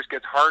infrastructure just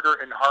gets harder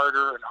and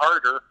harder and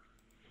harder.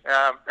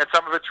 And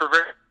some of it's for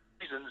various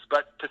reasons,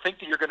 but to think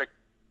that you're going to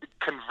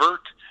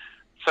convert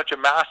such a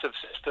massive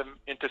system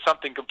into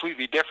something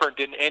completely different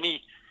in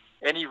any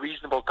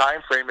reasonable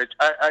time frame,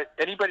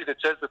 anybody that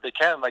says that they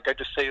can, like I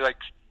just say, like,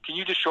 can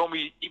you just show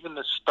me even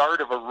the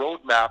start of a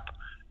roadmap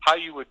how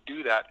you would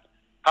do that?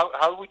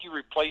 How would you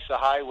replace a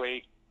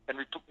highway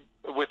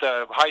with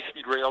a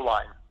high-speed rail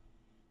line?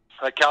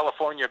 Like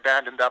California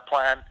abandoned that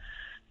plan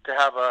to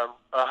have a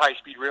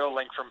high-speed rail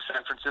link from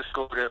San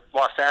Francisco to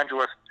Los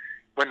Angeles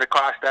when the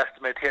cost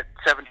estimate hit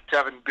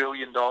 $77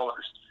 billion. So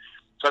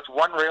that's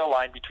one rail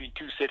line between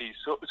two cities.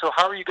 So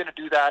how are you going to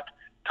do that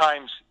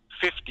times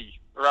 50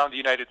 around the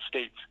United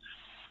States?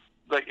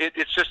 Like it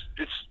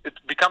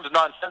becomes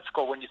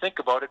nonsensical when you think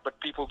about it,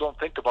 but people don't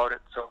think about it.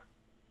 So,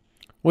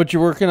 what you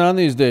working on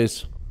these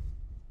days?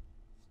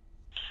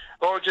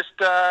 Oh, just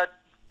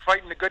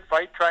fighting the good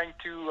fight. Trying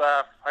to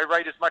I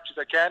write as much as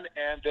I can,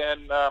 and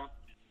then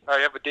I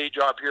have a day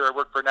job here. I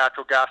work for a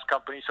natural gas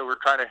company, so we're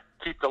trying to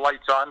keep the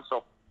lights on.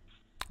 So.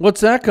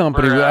 What's that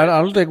company? I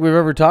don't think we've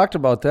ever talked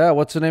about that.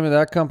 What's the name of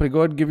that company? Go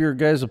ahead and give your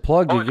guys a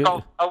plug. It's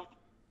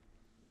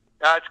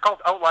called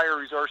Outlier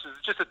Resources.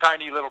 It's just a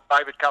tiny little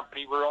private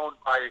company. We're owned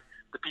by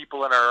the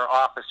people in our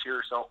office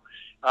here, so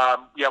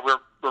Yeah,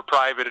 we're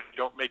private and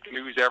don't make the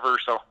news ever.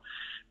 So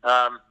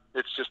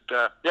it's just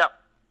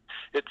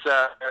it's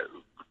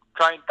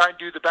try and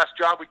do the best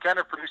job we can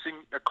of producing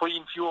a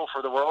clean fuel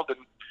for the world,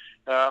 and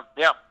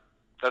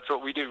that's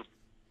what we do.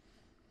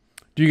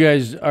 Do you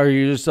guys, are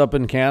you just up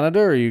in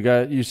Canada, or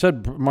you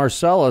said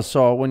Marcellus,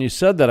 so when you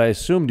said that, I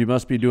assumed you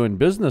must be doing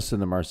business in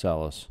the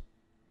Marcellus.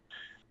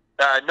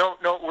 No,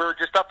 we're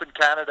just up in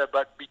Canada,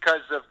 but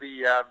because of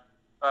the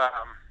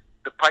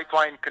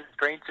pipeline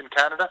constraints in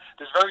Canada,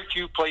 there's very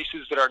few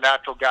places that our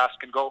natural gas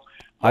can go.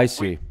 I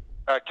see.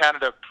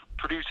 Canada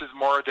produces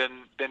more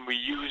than we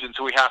use, and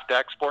so we have to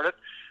export it.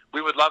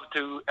 We would love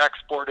to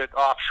export it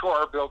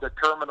offshore, build a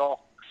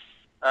terminal,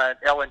 an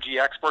LNG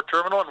export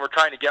terminal, and we're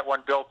trying to get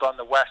one built on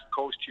the west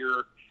coast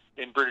here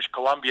in British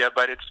Columbia.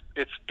 But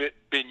it's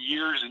been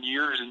years and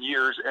years and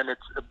years, and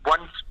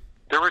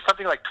there was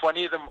something like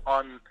 20 of them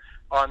on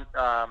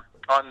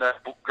the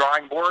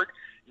drawing board.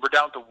 We're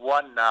down to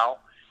one now,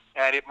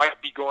 and it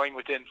might be going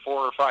within 4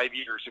 or 5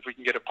 years if we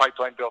can get a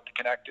pipeline built to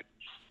connect it.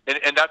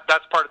 And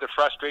that's part of the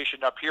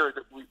frustration up here,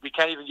 that we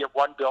can't even get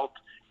one built.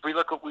 If we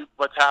look at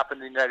what's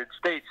happened in the United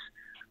States,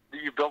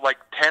 you built like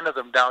 10 of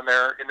them down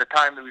there in the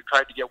time that we've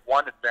tried to get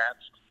one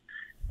advanced.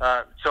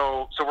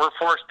 So we're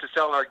forced to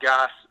sell our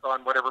gas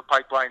on whatever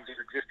pipelines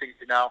are existing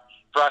now.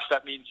 For us,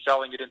 that means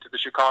selling it into the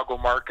Chicago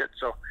market.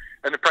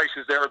 And the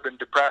prices there have been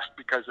depressed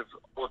because of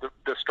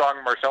the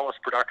strong Marcellus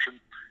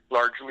production,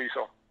 largely.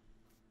 So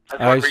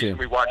that's one reason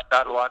we watch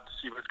that a lot, to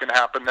see what's going to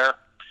happen there.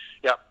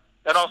 Yeah,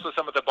 and also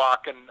some of the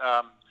Bakken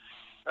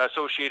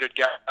associated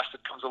gas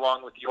that comes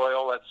along with the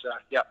oil.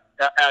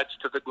 That adds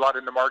to the glut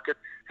in the market.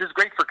 This is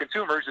great for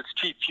consumers. It's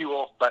cheap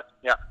fuel, but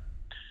yeah.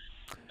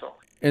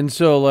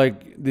 So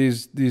like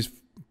these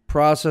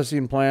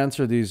processing plants,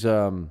 or these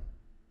what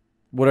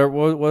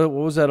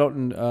was that out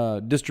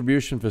in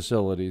distribution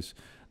facilities?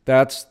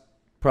 That's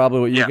probably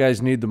what you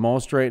guys need the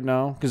most right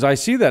now, because I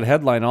see that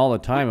headline all the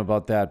time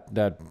about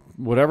that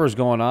whatever's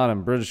going on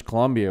in British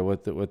Columbia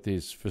with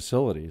these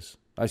facilities.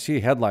 I see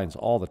headlines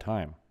all the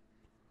time.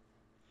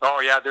 Oh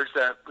yeah, there's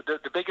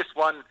the biggest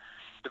one.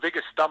 The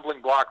biggest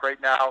stumbling block right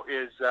now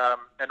is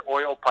an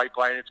oil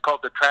pipeline. It's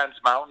called the Trans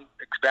Mountain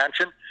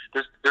expansion.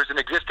 There's an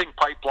existing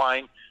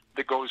pipeline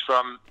that goes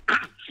from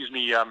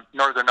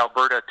northern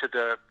Alberta to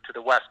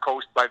the west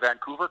coast by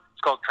Vancouver.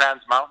 It's called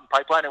Trans Mountain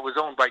Pipeline. It was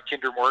owned by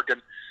Kinder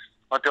Morgan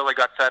until they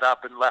got fed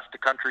up and left the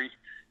country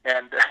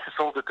and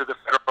sold it to the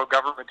federal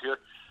government here.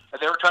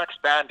 And they were trying to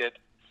expand it,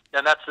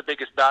 and that's the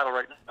biggest battle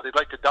right now. They'd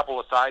like to double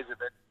the size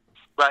of it,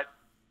 but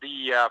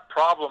the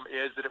problem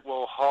is that it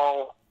will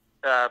haul.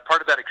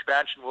 Part of that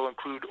expansion will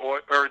include oil,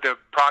 or the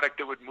product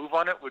that would move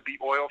on it would be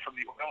oil from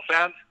the oil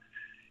sands.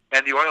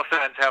 And the oil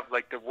sands have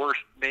like the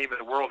worst name in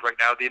the world right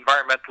now. The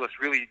environmentalists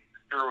really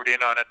zeroed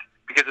in on it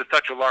because it's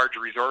such a large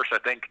resource, I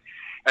think.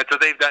 And so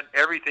they've done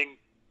everything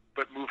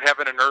but move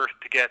heaven and earth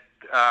to get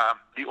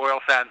the oil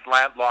sands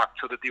landlocked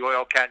so that the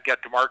oil can't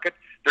get to market.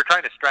 They're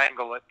trying to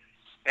strangle it.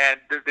 And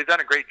they've done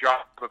a great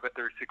job of it.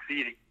 They're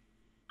succeeding.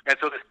 And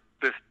so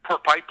this poor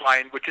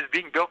pipeline, which is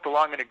being built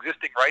along an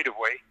existing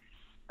right-of-way,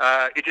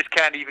 it just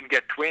can't even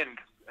get twinned.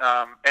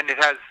 And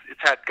it's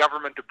had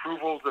government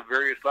approvals of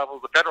various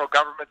levels. The federal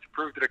government's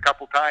approved it a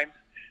couple times.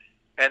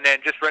 And then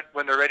just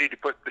when they're ready to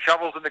put the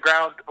shovels in the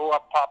ground,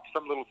 up pops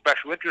some little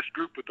special interest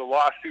group with a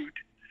lawsuit.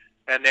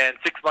 And then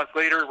 6 months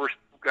later, we've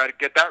got to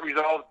get that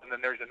resolved. And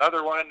then there's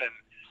another one. And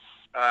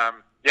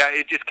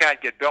it just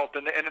can't get built.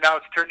 And now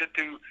it's turned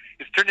into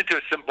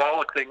a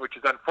symbolic thing, which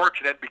is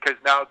unfortunate, because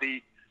now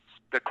the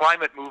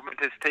climate movement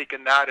has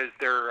taken that as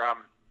their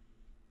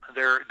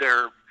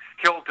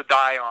hill to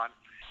die on,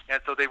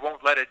 and so they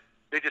won't let it.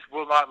 They just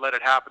will not let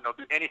it happen. They'll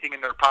do anything in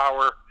their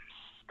power.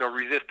 They'll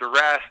resist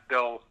arrest.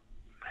 They'll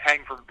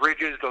hang from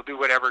bridges. They'll do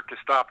whatever to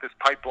stop this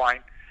pipeline.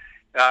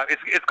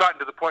 It's gotten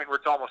to the point where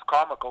it's almost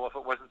comical if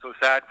it wasn't so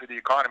sad for the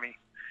economy.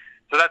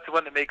 So that's the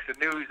one that makes the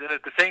news. And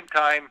at the same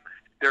time,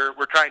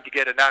 we're trying to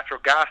get a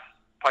natural gas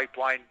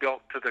pipeline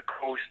built to the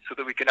coast so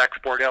that we can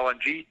export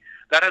LNG.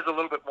 That has a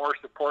little bit more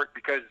support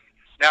because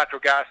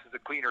natural gas is a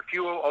cleaner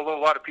fuel, although a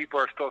lot of people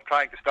are still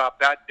trying to stop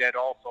that dead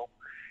also.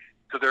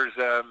 So there's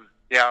a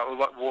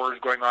lot of wars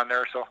going on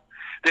there. So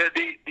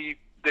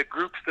the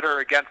groups that are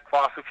against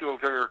fossil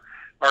fuels are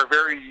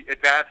very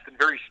advanced and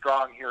very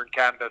strong here in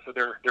Canada. So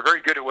they're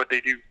very good at what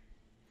they do.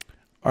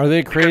 Are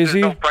they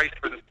crazy? There's no price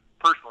for them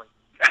personally.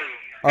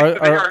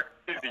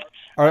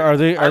 Are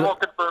they? I will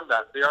confirm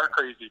that they are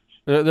crazy.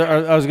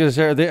 I was going to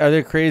say, are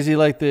they crazy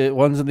like the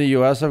ones in the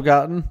U.S. have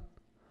gotten?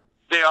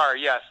 They are,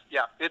 yes,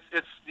 yeah.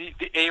 It's the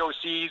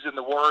AOCs and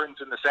the Warrens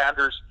and the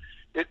Sanders.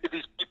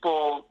 These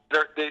people,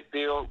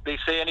 they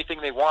say anything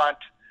they want,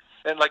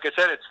 and like I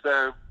said, it's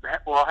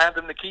I'll hand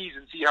them the keys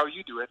and see how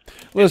you do it.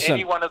 Listen,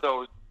 any one of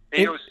those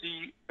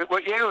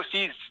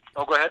AOCs.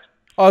 Oh, go ahead.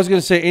 I was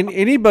going to say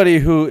anybody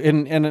who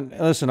and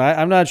listen,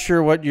 I'm not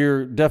sure what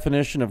your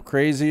definition of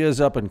crazy is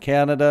up in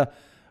Canada,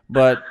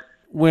 but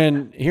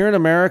when here in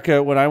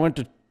America, when I went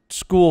to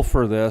school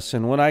for this,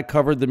 and when I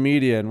covered the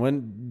media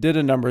and did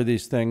a number of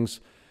these things,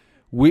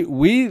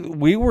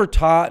 we were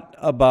taught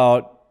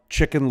about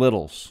Chicken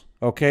Littles.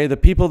 Okay, the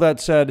people that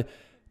said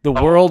the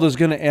world is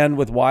going to end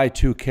with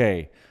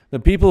Y2K, the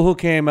people who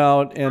came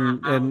out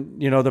and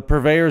the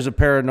purveyors of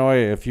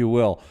paranoia, if you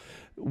will.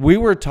 We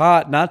were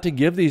taught not to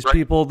give these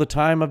people the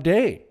time of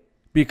day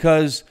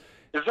because.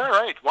 Is that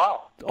right?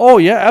 Wow. Oh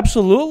yeah,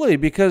 absolutely.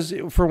 Because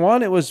for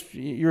one,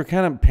 you're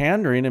kind of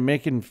pandering and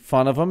making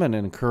fun of them and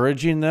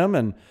encouraging them,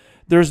 and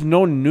there's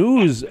no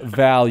news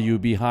value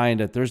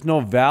behind it. There's no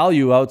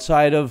value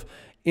outside of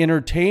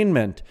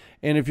entertainment.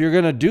 And if you're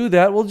going to do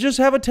that, well, just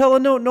have a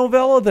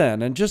telenovela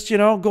then, and just,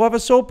 go have a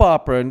soap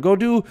opera and go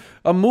do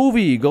a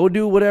movie, go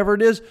do whatever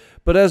it is.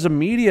 But as a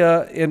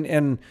media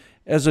and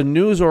as a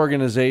news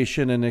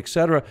organization and et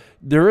cetera,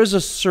 there is a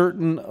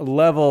certain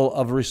level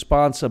of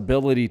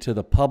responsibility to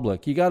the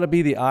public. You got to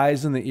be the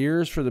eyes and the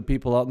ears for the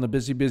people out in the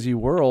busy, busy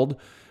world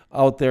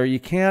out there. You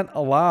can't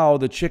allow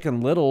the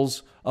Chicken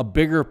Littles a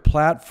bigger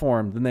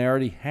platform than they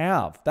already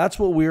have. That's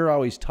what we were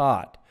always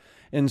taught.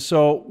 And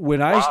so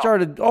when I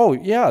started,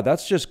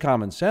 that's just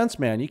common sense,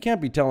 man. You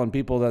can't be telling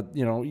people that,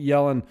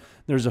 yelling,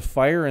 there's a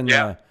fire in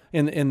the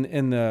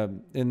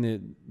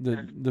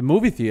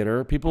movie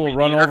theater. People will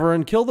run over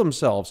and kill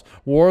themselves.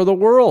 War of the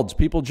Worlds.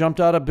 People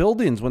jumped out of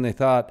buildings when they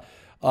thought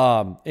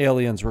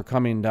aliens were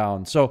coming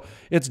down. So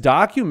it's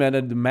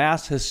documented the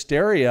mass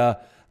hysteria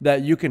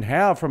that you can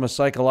have from a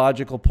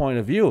psychological point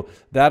of view.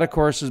 That, of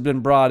course, has been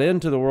brought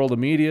into the world of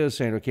media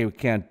saying, okay, we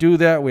can't do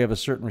that. We have a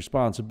certain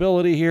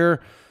responsibility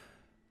here.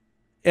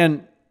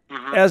 And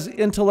as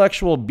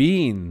intellectual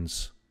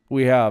beings,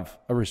 we have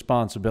a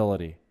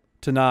responsibility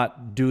to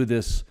not do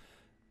this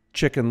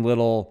Chicken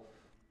Little,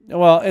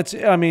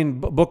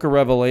 Book of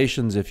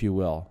Revelations, if you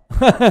will.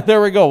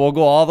 There we go. We'll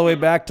go all the way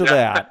back to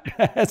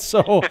that.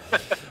 So,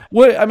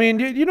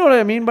 you know what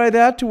I mean by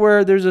that, to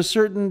where there's a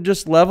certain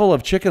just level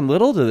of Chicken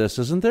Little to this,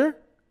 isn't there?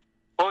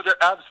 Oh, there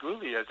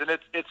absolutely is. And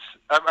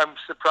I'm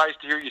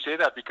surprised to hear you say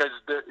that, because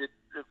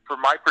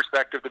from my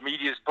perspective, the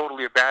media has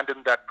totally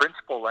abandoned that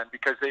principle, and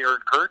because they are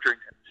encouraging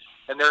it.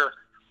 And they're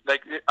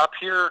like up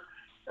here,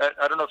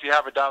 I don't know if you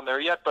have it down there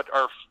yet, but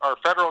our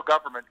federal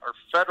government,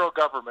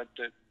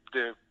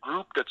 the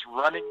group that's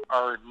running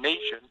our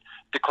nation,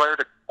 declared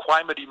a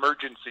climate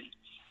emergency.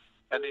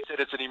 And they said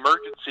it's an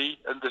emergency,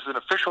 and this is an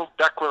official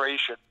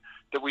declaration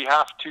that we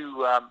have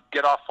to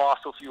get off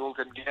fossil fuels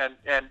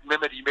and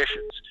limit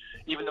emissions,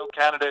 even though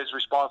Canada is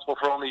responsible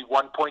for only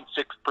 1.6%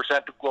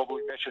 of global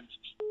emissions.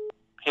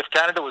 If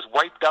Canada was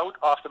wiped out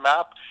off the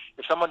map,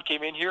 if someone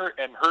came in here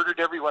and herded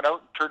everyone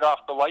out and turned off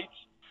the lights,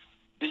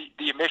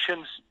 the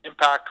emissions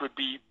impact would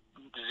be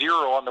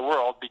zero on the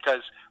world,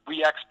 because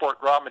we export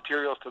raw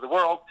materials to the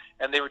world,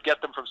 and they would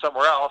get them from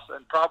somewhere else,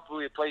 and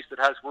probably a place that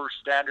has worse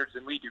standards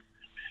than we do.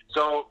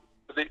 So,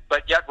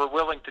 but yet we're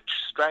willing to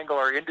strangle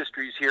our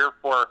industries here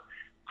for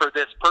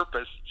this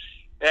purpose.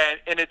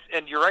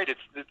 And you're right,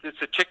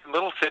 it's a Chicken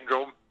Little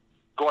syndrome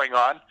going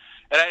on.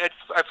 And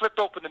I flipped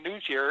open the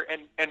news here,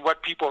 and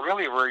what people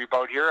really worry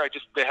about here,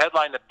 the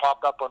headline that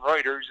popped up on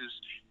Reuters is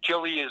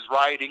Chile is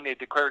rioting. They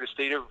declared a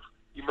state of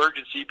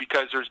emergency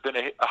because there's been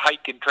a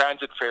hike in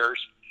transit fares,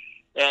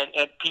 and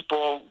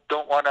people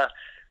don't want to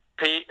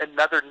pay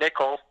another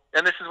nickel.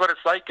 And this is what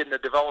it's like in the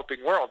developing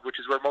world, which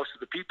is where most of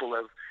the people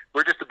live.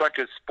 We're just a bunch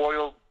of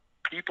spoiled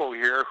people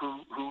here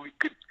who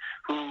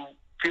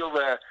feel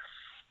the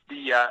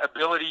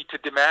ability to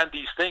demand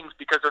these things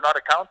because they're not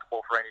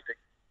accountable for anything.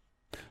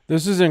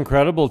 This is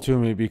incredible to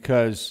me,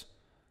 because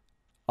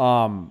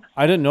I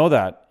didn't know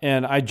that.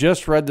 And I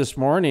just read this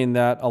morning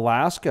that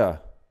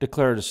Alaska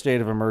declared a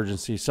state of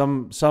emergency,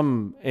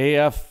 some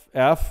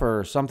AFF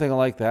or something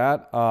like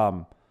that.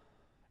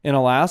 In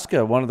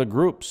Alaska, one of the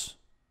groups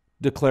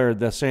declared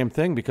the same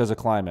thing because of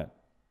climate.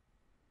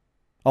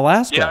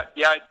 Alaska.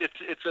 Yeah,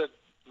 it's a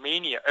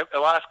mania.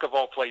 Alaska of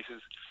all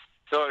places.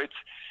 So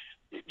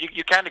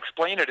you can't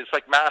explain it. It's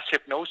like mass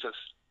hypnosis.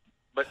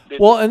 But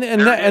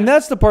and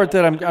that's the part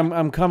that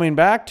I'm coming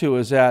back to,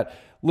 is that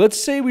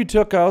let's say we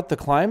took out the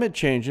climate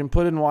change and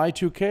put in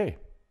Y2K.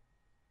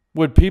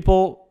 Would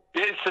people?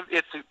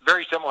 It's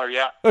very similar,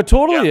 yeah. It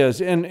totally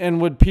is.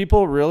 And would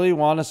people really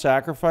want to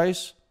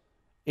sacrifice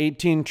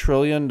 $18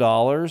 trillion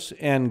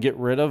and get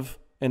rid of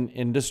an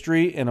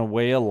industry and a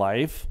way of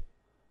life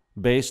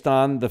based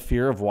on the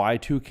fear of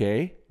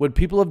Y2K? Would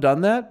people have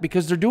done that?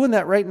 Because they're doing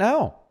that right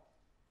now.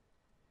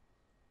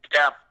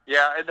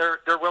 Yeah, and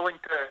they're willing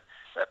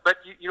to, but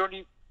you don't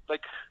need,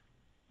 like,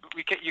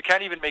 you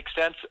can't even make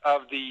sense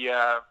of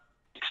the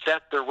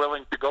extent they're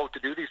willing to go to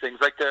do these things.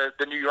 Like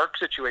the New York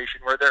situation,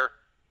 where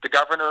the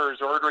governor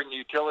is ordering the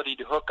utility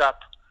to hook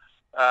up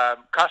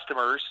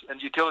customers, and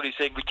the utility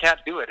saying we can't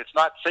do it. It's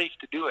not safe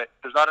to do it.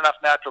 There's not enough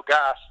natural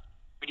gas.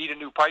 We need a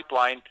new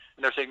pipeline.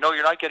 And they're saying, no,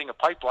 you're not getting a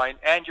pipeline,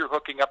 and you're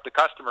hooking up the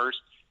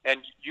customers, and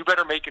you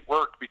better make it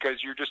work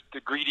because you're just a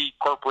greedy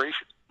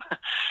corporation.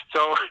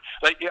 So,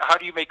 like, how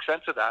do you make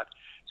sense of that?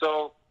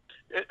 So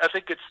I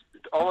think it's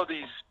all of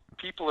these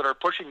people that are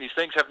pushing these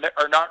things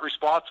are not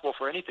responsible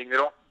for anything. They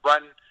don't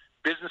run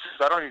businesses.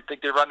 I don't even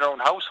think they run their own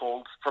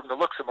households from the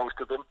looks of most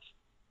of them.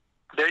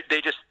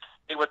 They just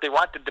say what they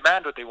want and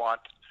demand what they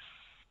want.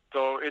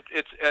 So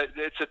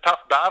it's a tough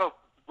battle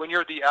when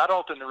you're the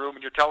adult in the room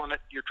and you're telling it,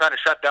 you're trying to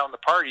shut down the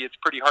party, it's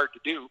pretty hard to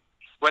do.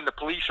 When the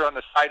police are on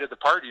the side of the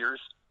partiers,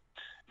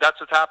 that's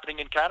what's happening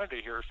in Canada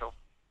here. So,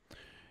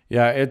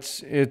 yeah,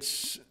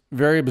 it's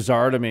very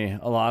bizarre to me.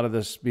 A lot of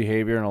this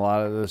behavior and a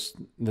lot of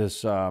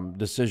this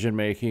decision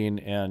making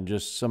and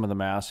just some of the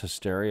mass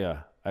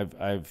hysteria.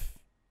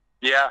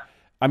 Yeah.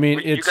 I mean,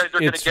 you guys are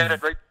going to get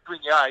it right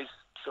between your eyes.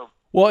 So.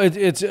 Well,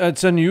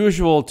 it's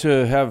unusual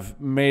to have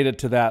made it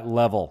to that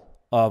level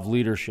of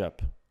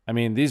leadership. I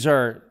mean, these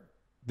are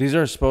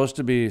supposed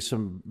to be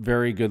some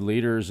very good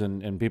leaders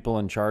and people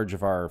in charge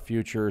of our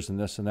futures and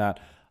this and that.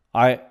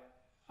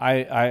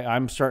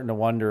 I'm starting to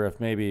wonder if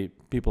maybe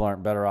people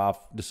aren't better off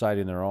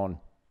deciding their own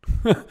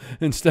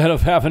instead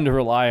of having to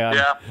rely on.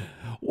 Yeah.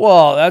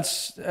 Well,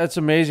 that's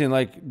amazing.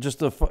 Like just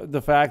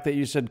the fact that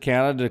you said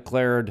Canada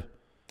declared,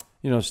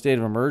 state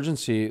of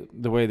emergency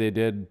the way they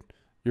did.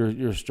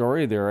 Your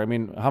story there. I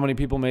mean, how many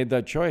people made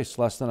that choice?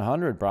 Less than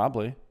 100,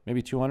 probably,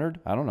 maybe 200.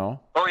 I don't know.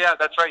 Oh yeah,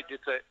 that's right.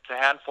 It's a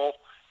handful,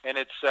 and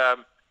it's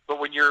but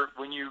when you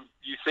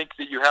think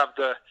that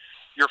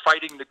you're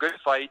fighting the good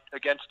fight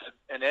against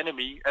an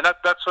enemy, and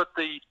that's what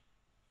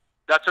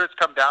it's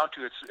come down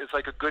to. It's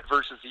like a good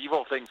versus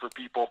evil thing for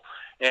people,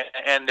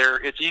 and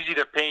it's easy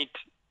to paint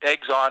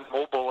eggs on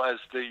Mobil as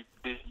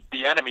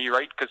the enemy,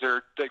 right?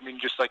 Because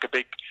just like a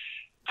big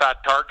fat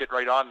target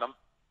right on them.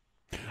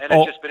 And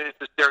it's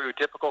the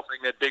stereotypical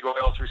thing that big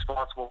oil is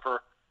responsible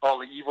for all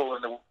the evil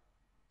in the world.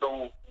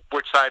 So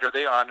which side are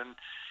they on? And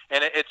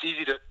it's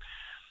easy to.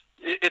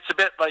 It's a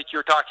bit like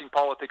you're talking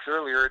politics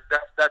earlier.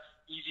 That's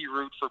easy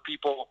route for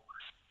people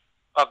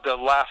of the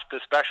left,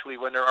 especially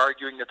when they're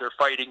arguing that they're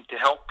fighting to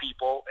help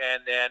people,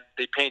 and then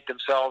they paint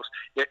themselves.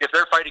 If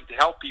they're fighting to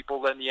help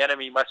people, then the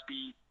enemy must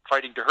be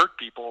fighting to hurt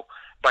people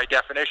by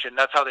definition.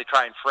 That's how they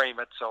try and frame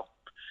it. So.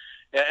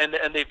 And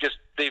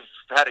they've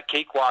had a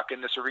cakewalk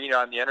in this arena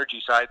on the energy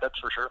side, that's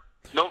for sure.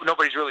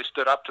 Nobody's really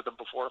stood up to them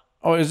before.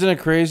 Oh, isn't it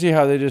crazy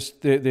how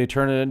they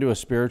turn it into a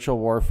spiritual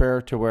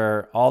warfare to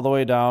where all the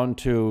way down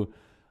to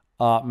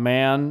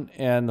man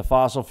and the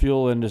fossil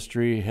fuel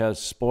industry has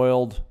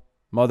spoiled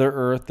Mother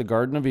Earth, the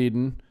Garden of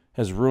Eden,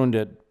 has ruined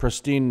it,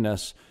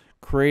 pristineness,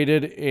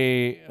 created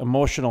a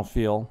emotional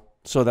feel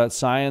so that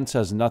science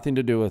has nothing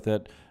to do with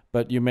it.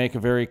 But you make a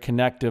very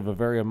connective, a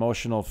very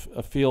emotional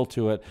feel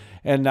to it.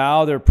 And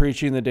now they're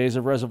preaching the days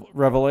of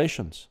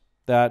revelations,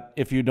 that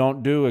if you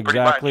don't do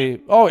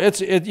exactly,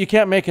 you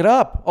can't make it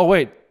up. Oh,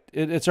 wait,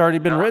 it's already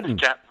been written. You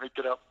can't make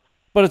it up.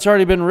 But it's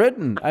already been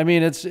written. I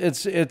mean,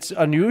 it's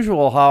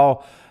unusual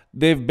how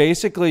they've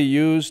basically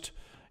used,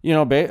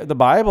 the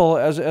Bible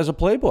as a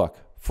playbook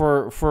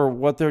for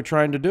what they're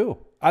trying to do.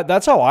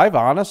 That's how I've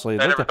honestly.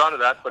 I never thought of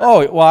that. But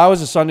I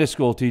was a Sunday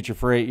school teacher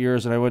for 8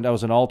 years, and I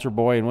was an altar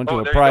boy and went to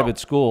a private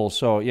school.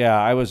 So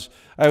yeah, I was.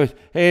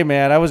 Hey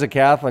man, I was a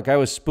Catholic. I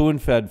was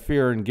spoon-fed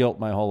fear and guilt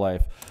my whole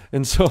life,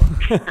 and so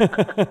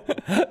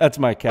that's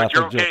my Catholic.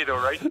 But you're okay though,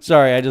 right?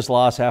 Sorry, I just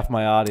lost half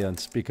my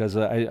audience because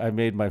I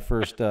made my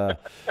first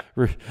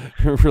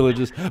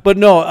religious. But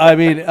no, I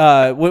mean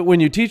when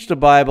you teach the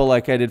Bible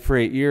like I did for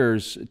 8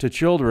 years to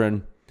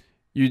children.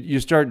 You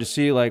start to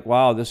see like,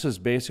 wow, this is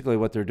basically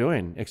what they're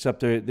doing,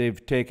 except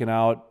they've taken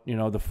out,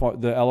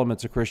 the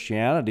elements of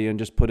Christianity and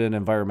just put in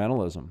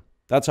environmentalism.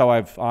 That's how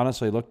I've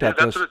honestly looked at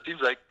this. That's what it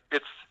seems like.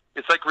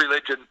 It's like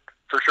religion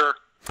for sure.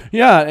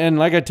 Yeah, and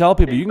like I tell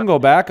people, you can go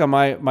back on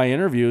my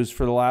interviews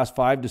for the last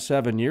 5 to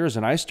 7 years,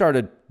 and I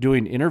started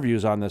doing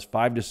interviews on this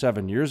 5 to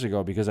 7 years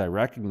ago because I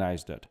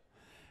recognized it,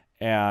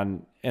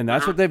 and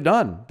that's what they've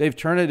done. They've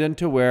turned it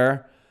into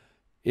where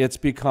it's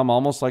become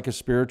almost like a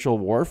spiritual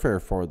warfare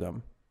for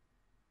them.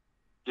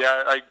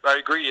 Yeah, I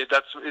agree.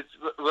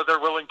 They're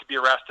willing to be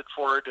arrested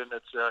for it, and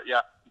it's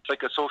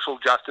like a social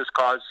justice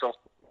cause. So,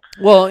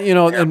 well,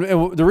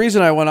 and the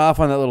reason I went off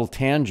on that little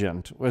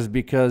tangent was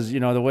because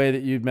the way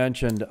that you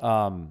mentioned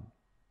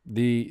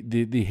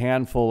the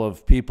handful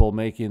of people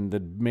making the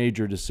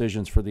major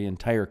decisions for the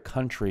entire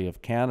country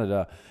of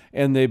Canada,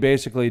 and they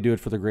basically do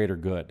it for the greater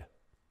good,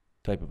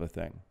 type of a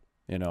thing.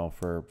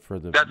 For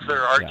the that's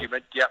their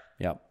argument.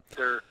 Yep.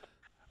 They're.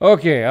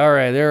 Okay, all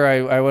right. There,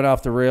 I went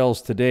off the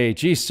rails today.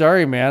 Gee,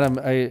 sorry, man.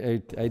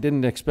 I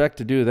didn't expect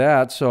to do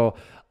that. So,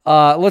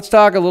 let's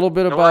talk a little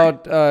bit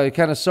about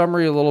kind of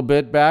summary a little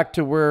bit back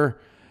to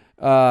where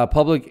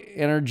public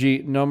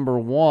energy number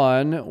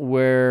one,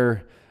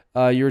 where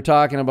you were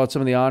talking about some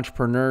of the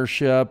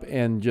entrepreneurship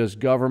and just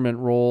government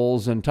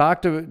roles, and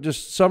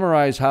just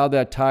summarize how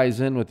that ties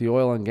in with the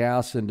oil and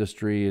gas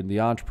industry and the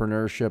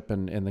entrepreneurship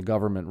and the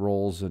government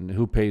roles and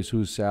who pays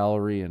whose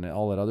salary and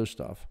all that other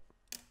stuff.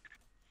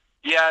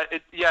 Yeah,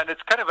 and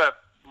it's kind of a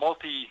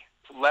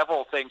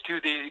multi-level thing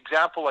too. The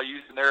example I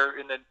use in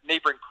the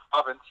neighboring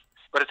province,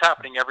 but it's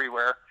happening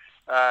everywhere.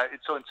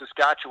 So in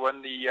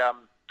Saskatchewan,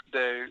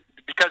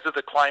 because of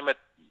the climate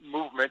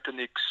movement and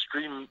the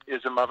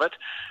extremism of it,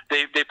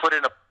 they put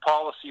in a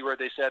policy where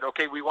they said,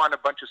 okay, we want a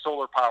bunch of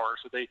solar power.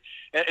 So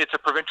it's a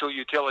provincial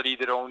utility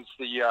that owns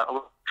the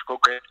electrical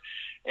grid,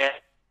 and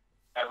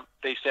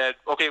they said,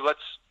 okay,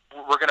 let's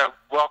we're going to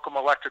welcome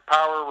electric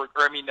power,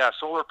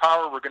 solar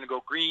power. We're going to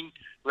go green.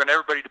 We're going to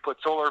everybody to put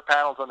solar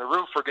panels on the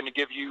roof. We're going to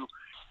give you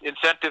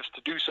incentives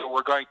to do so.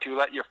 We're going to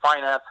let you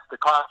finance the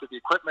cost of the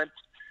equipment,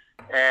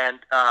 and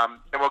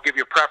we'll give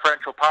you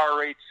preferential power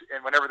rates.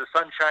 And whenever the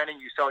sun's shining,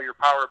 you sell your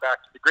power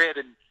back to the grid,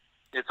 and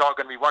it's all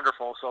going to be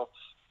wonderful. So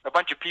a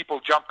bunch of people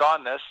jumped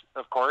on this,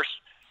 of course,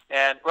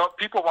 and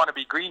people want to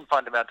be green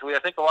fundamentally. I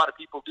think a lot of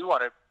people do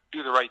want to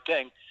do the right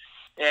thing.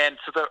 And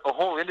so a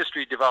whole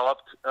industry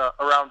developed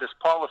around this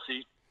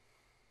policy,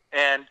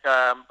 and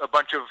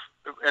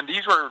and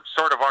these were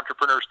sort of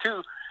entrepreneurs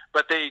too,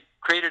 but they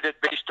created it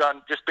based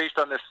on this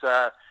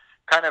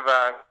kind of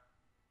a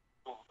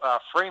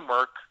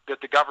framework that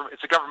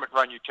it's a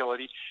government-run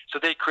utility. So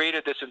they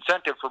created this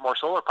incentive for more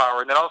solar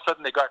power, and then all of a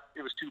sudden it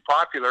was too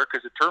popular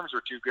because the terms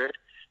were too good,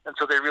 and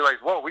so they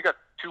realized, whoa, we got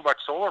too much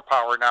solar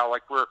power now.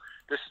 Like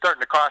this is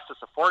starting to cost us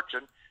a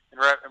fortune, and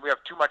we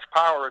have too muid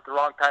power at the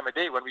wrong time of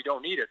day when we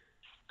don't need it.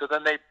 So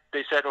then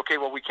they said, okay,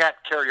 well, we can't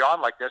carry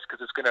on like this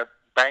because it's going to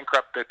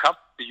bankrupt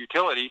the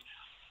utility.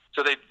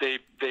 So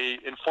they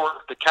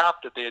enforced the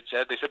cap that they had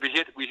said. They said we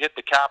hit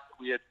the cap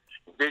we had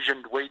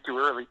envisioned way too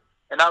early,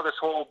 and now this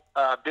whole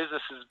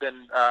business has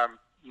been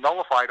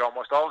nullified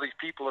almost. All of these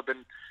people have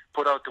been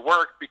put out to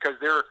work because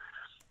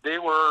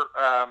it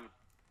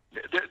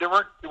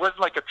wasn't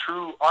like a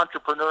true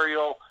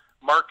entrepreneurial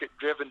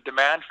market-driven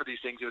demand for these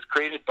things. It was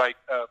created by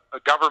a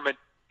government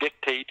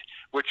dictate,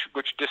 which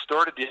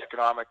distorted the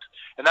economics,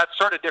 and that's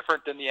sort of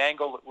different than the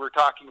angle that we're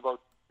talking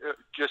about,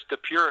 just the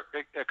pure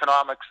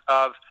economics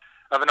of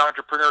an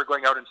entrepreneur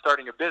going out and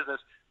starting a business.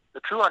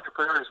 The true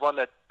entrepreneur is one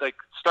that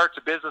starts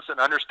a business and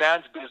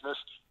understands business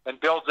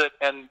and builds it,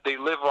 and they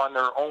live on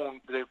their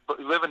own. They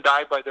live and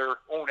die by their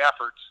own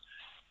efforts,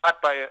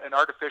 not by an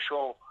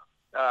artificial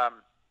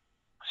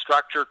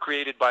structure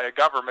created by a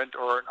government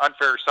or an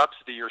unfair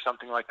subsidy or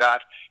something like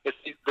that. It's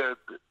the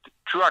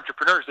true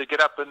entrepreneurs. They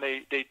get up and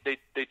they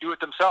do it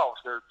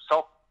themselves. They're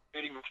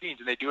self-creating machines,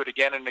 and they do it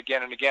again and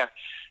again and again.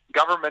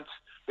 Governments,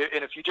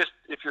 and if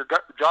your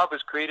job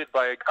is created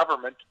by a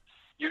government,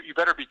 you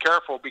better be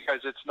careful because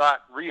it's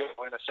not real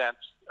in a sense.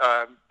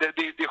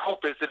 The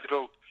hope is that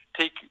it'll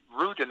take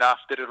root enough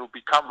that it'll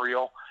become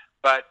real,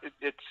 but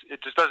it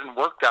just doesn't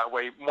work that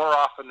way more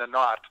often than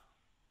not.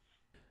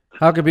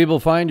 How can people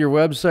find your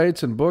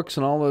websites and books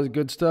and all those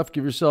good stuff?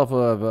 Give yourself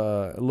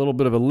a little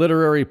bit of a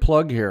literary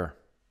plug here.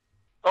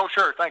 Oh,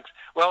 sure. Thanks.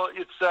 Well,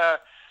 it's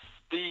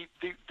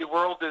the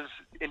world is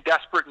in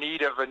desperate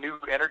need of a new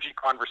energy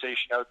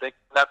conversation, I think.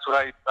 That's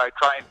what I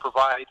try and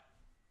provide.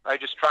 I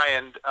just try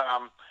and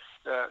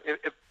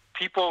if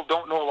people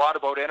don't know a lot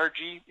about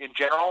energy in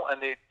general,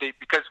 and they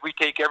because we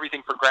take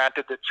everything for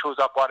granted that shows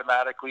up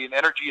automatically, and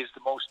energy is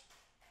the most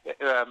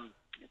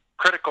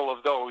critical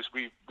of those.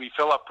 We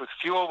fill up with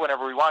fuel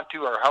whenever we want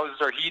to. Our houses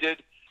are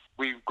heated.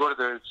 We go to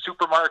the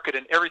supermarket,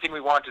 and everything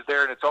we want is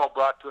there, and it's all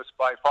brought to us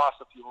by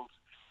fossil fuels.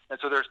 And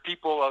so there's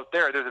people out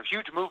there. There's a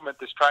huge movement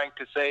that's trying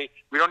to say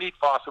we don't need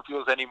fossil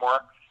fuels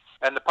anymore,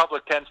 and the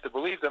public tends to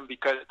believe them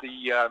because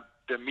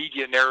the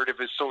media narrative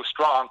is so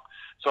strong.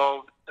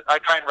 So I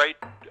try and write.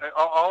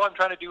 All I'm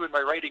trying to do in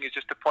my writing is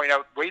just to point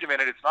out, wait a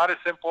minute, it's not as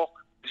simple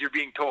as you're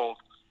being told.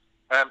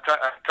 I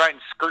try and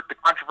skirt the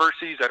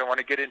controversies. I don't want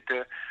to get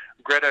into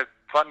Greta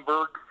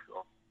Thunberg,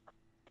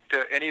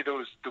 to any of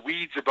the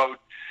weeds about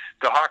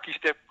the hockey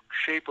stick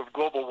shape of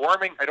global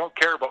warming. I don't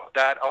care about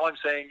that. All I'm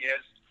saying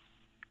is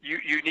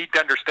you need to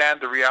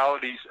understand the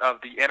realities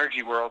of the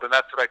energy world, and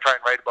that's what I try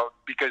and write about,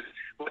 because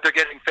what they're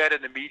getting fed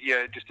in the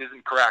media just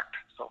isn't correct.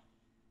 So